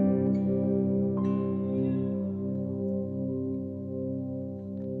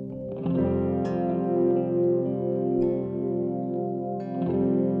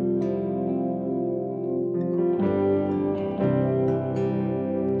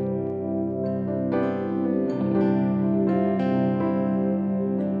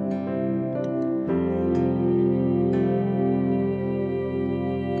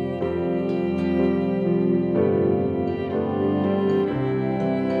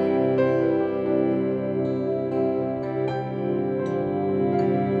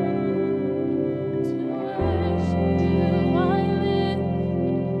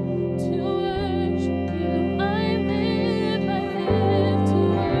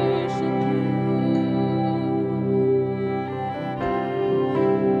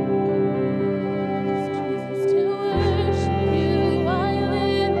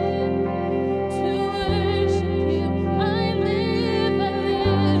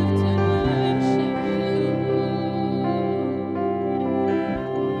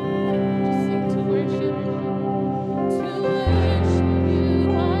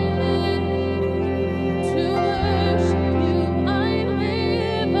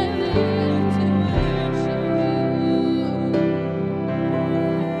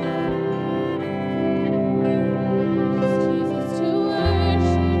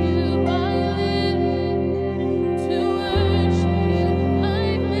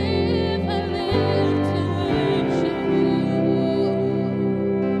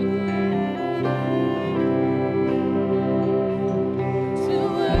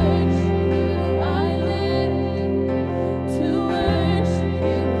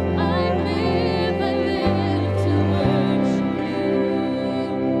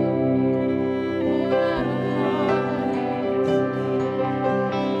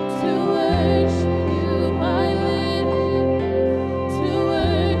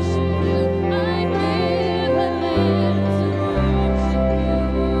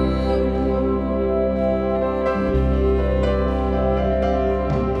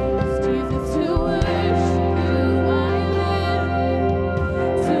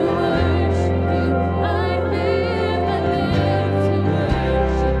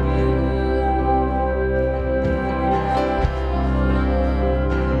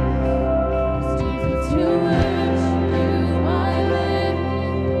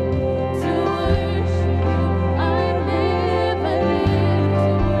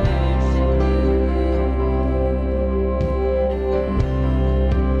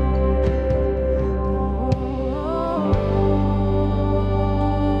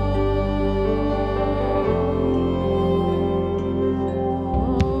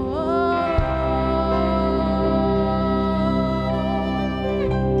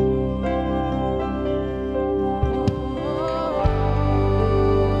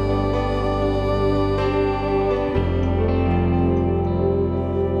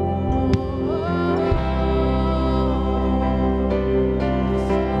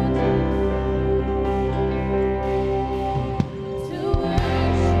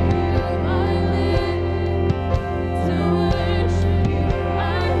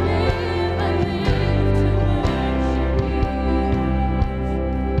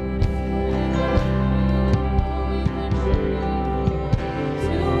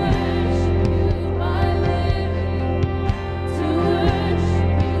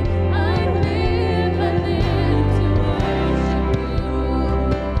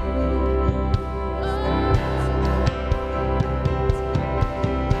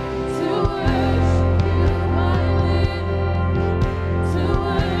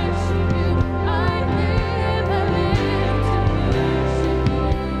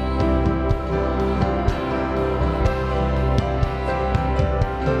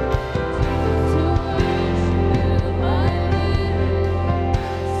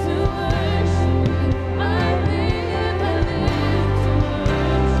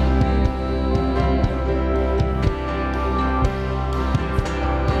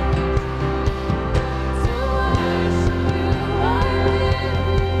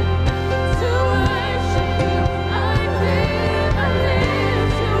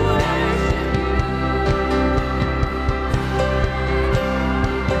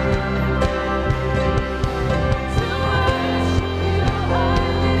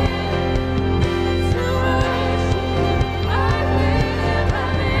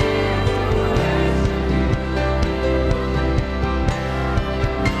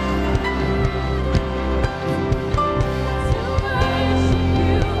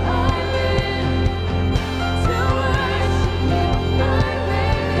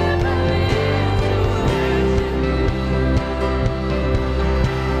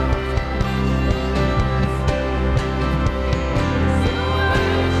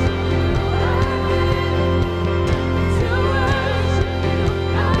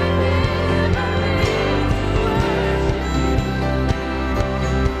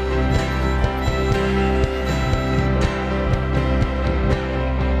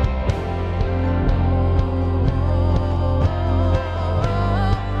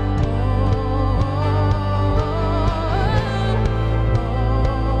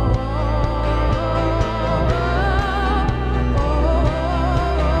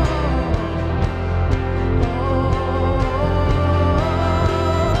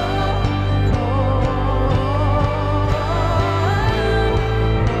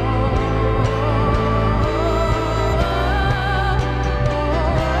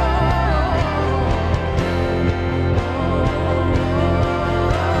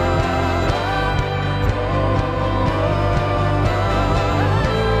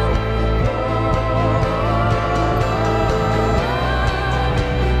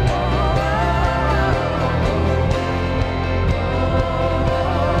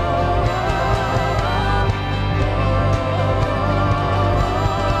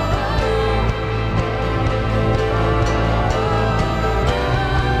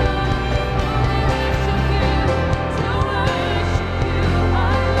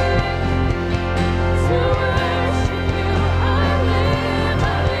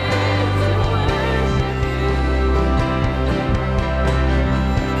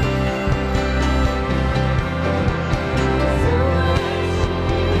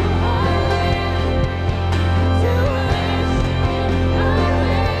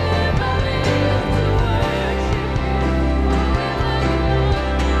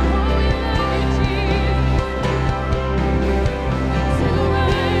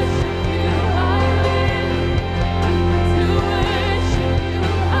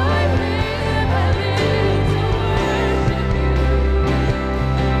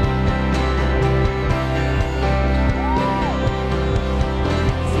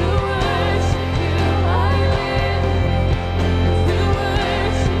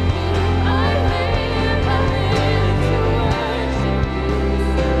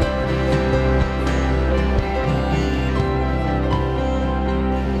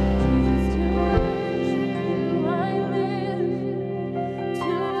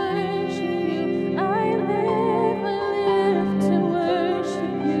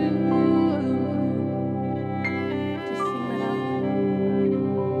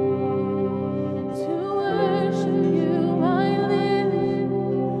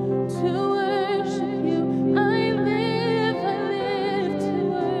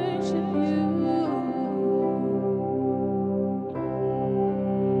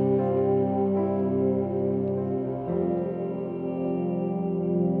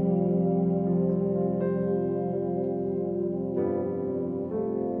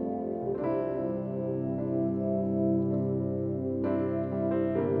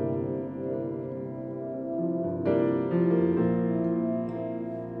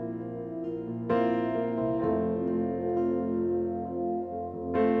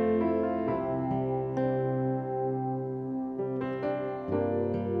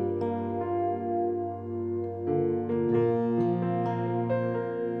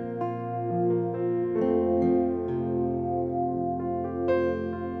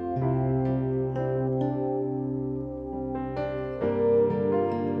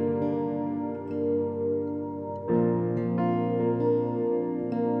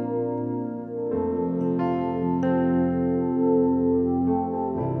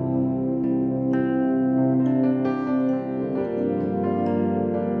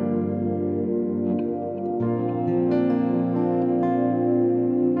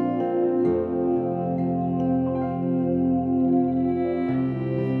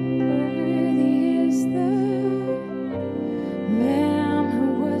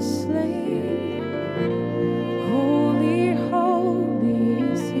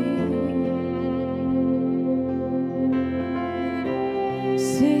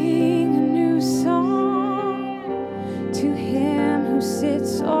 Sing a new song to him who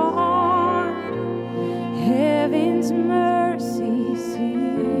sits on heaven's mercy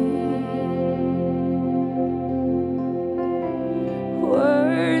seat.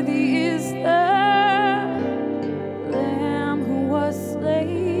 Worthy is the Lamb who was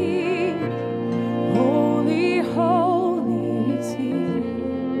slain. Holy, holy is he.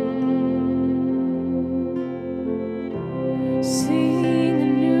 Sing a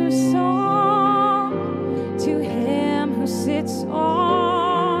new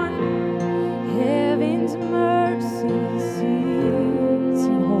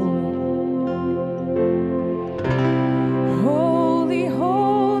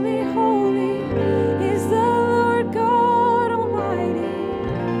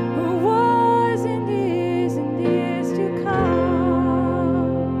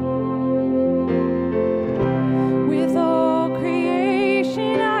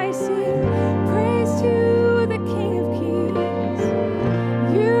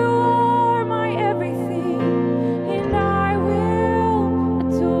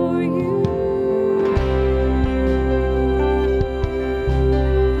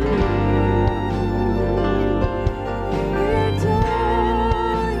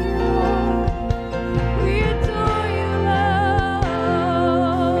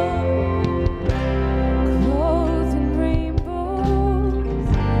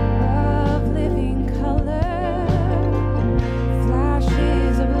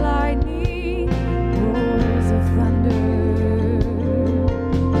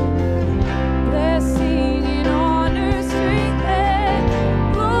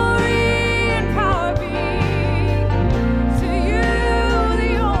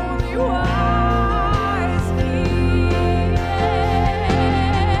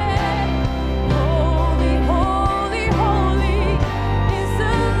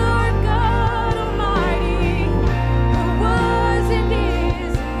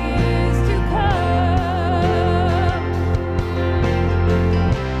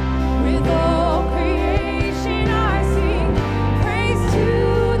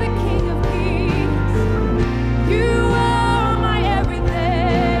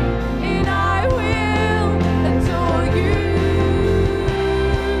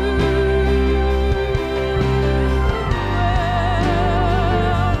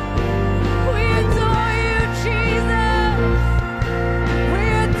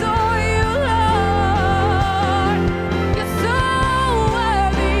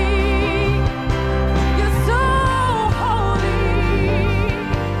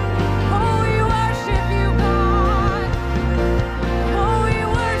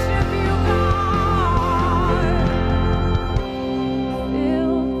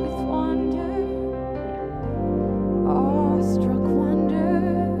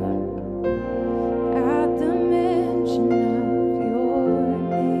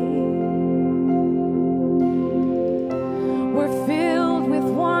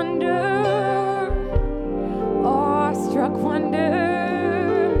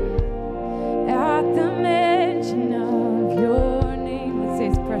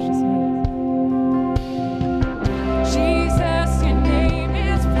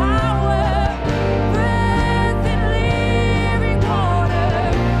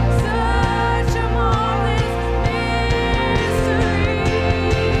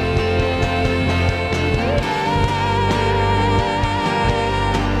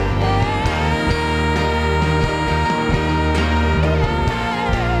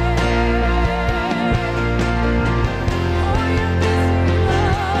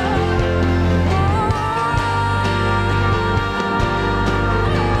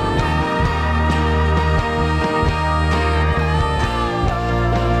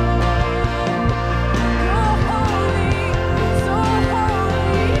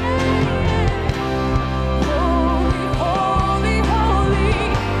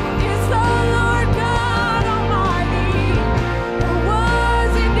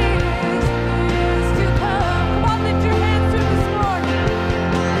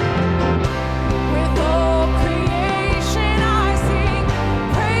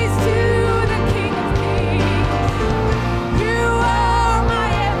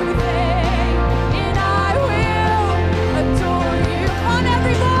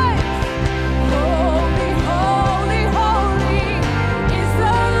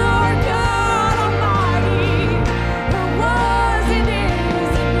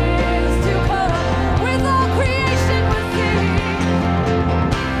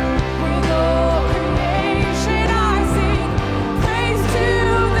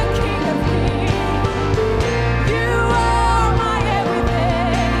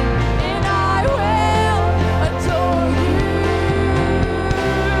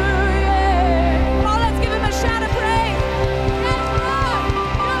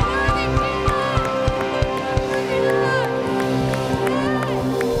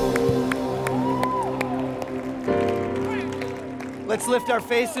Let's lift our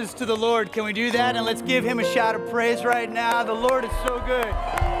faces to the Lord. Can we do that? And let's give him a shout of praise right now. The Lord is so good.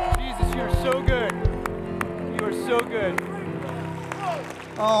 Jesus, you're so good. You are so good.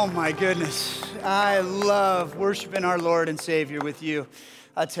 Oh my goodness. I love worshiping our Lord and Savior with you.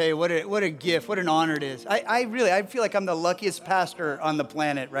 I'll tell you, what a gift, what an honor it is. I feel like I'm the luckiest pastor on the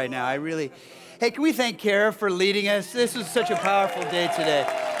planet right now. Hey, can we thank Kara for leading us? This was such a powerful day today.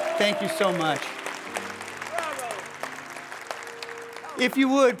 Thank you so much. If you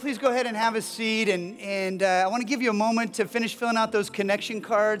would, please go ahead and have a seat. And I want to give you a moment to finish filling out those connection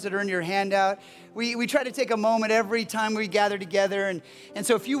cards that are in your handout. We try to take a moment every time we gather together. And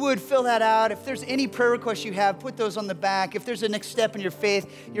so if you would fill that out, if there's any prayer requests you have, put those on the back. If there's a next step in your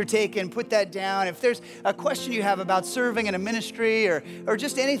faith you're taking, put that down. If there's a question you have about serving in a ministry or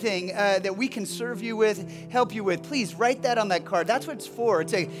just anything that we can serve you with, help you with, please write that on that card. That's what it's for.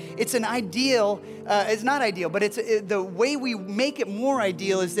 It's an ideal, it's not ideal, but the way we make it more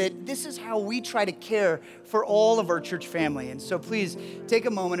ideal is that this is how we try to care for all of our church family. And so please take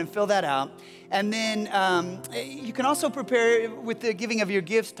a moment and fill that out. And then you can also prepare with the giving of your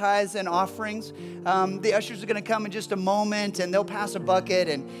gifts, tithes, and offerings. The ushers are going to come in just a moment, and they'll pass a bucket.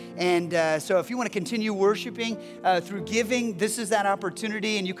 And so if you want to continue worshiping through giving, this is that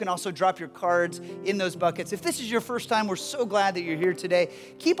opportunity. And you can also drop your cards in those buckets. If this is your first time, we're so glad that you're here today.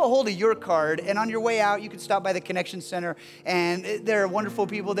 Keep a hold of your card. And on your way out, you can stop by the Connection Center. And there are wonderful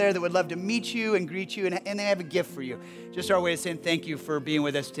people there that would love to meet you and greet you. And they have a gift for you. Just our way of saying thank you for being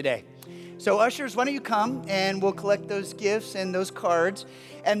with us today. So ushers, why don't you come and we'll collect those gifts and those cards.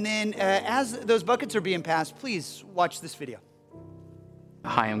 And then as those buckets are being passed, please watch this video.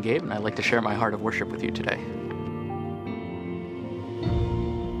 Hi, I'm Gabe, and I'd like to share my heart of worship with you today.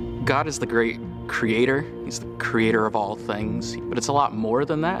 God is the great creator. He's the creator of all things, but it's a lot more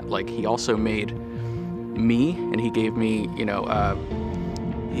than that. Like, he also made me, and he gave me,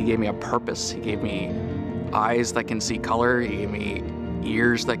 he gave me a purpose. He gave me eyes that can see color. He gave me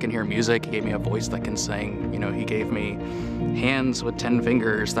ears that can hear music. He gave me a voice that can sing. He gave me hands with 10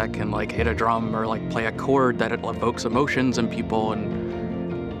 fingers that can hit a drum or play a chord that it evokes emotions in people.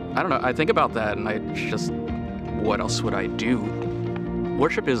 And I don't know, I think about that and I just, what else would I do?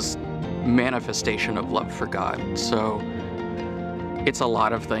 Worship is manifestation of love for God. So it's a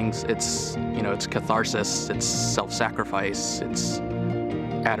lot of things. It's, it's catharsis, it's self-sacrifice, it's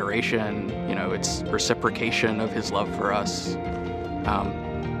adoration, it's reciprocation of his love for us.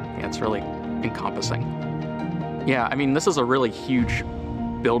 It's really encompassing. Yeah, I mean, this is a really huge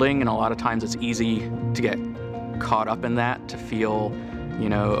building, and a lot of times it's easy to get caught up in that, to feel,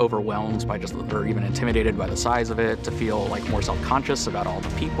 overwhelmed by or even intimidated by the size of it, to feel more self-conscious about all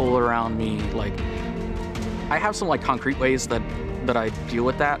the people around me. I have some concrete ways that I deal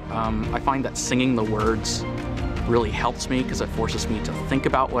with that. I find that singing the words really helps me because it forces me to think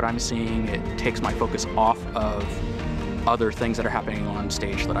about what I'm seeing. It takes my focus off of other things that are happening on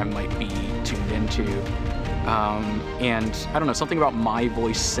stage that I might be tuned into. And I don't know, something about my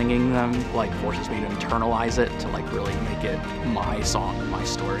voice singing them forces me to internalize it, to really make it my song and my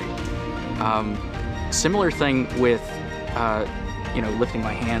story. Similar thing with, lifting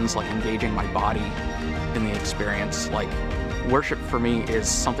my hands, engaging my body in the experience. Worship for me is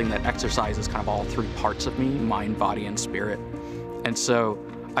something that exercises kind of all three parts of me, mind, body, and spirit. And so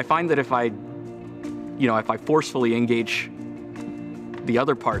I find that if I forcefully engage the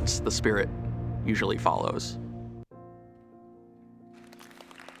other parts, the spirit usually follows.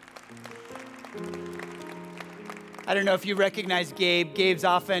 I don't know if you recognize Gabe. Gabe's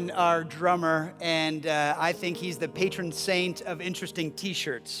often our drummer, and I think he's the patron saint of interesting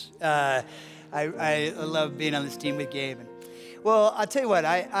t-shirts. I love being on this team with Gabe. Well, I'll tell you what,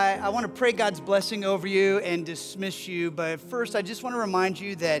 I want to pray God's blessing over you and dismiss you, but first I just want to remind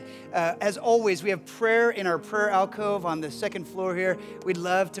you that, as always, we have prayer in our prayer alcove on the second floor here. We'd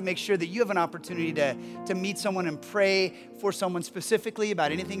love to make sure that you have an opportunity to meet someone and pray for someone specifically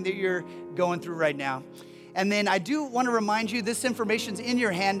about anything that you're going through right now. And then I do want to remind you, this information's in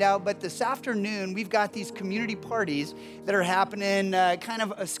your handout, but this afternoon, we've got these community parties that are happening kind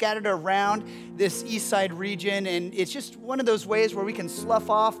of scattered around this East Side region. And it's just one of those ways where we can slough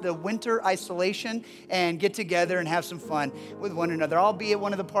off the winter isolation and get together and have some fun with one another. I'll be at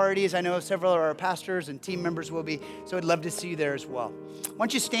one of the parties. I know several of our pastors and team members will be, so I'd love to see you there as well. Why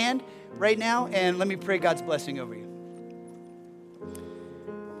don't you stand right now and let me pray God's blessing over you.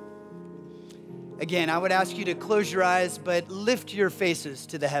 Again, I would ask you to close your eyes, but lift your faces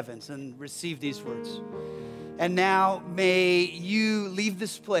to the heavens and receive these words. And now may you leave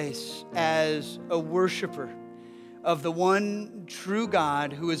this place as a worshiper of the one true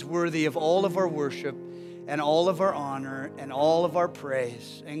God who is worthy of all of our worship and all of our honor and all of our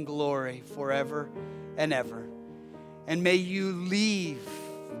praise and glory forever and ever. And may you leave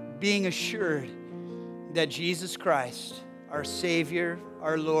being assured that Jesus Christ, our Savior,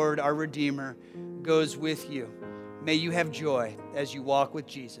 our Lord, our Redeemer, goes with you. May you have joy as you walk with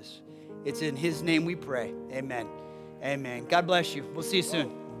Jesus. It's in his name we pray. Amen. Amen. God bless you. We'll see you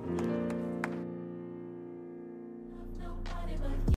soon.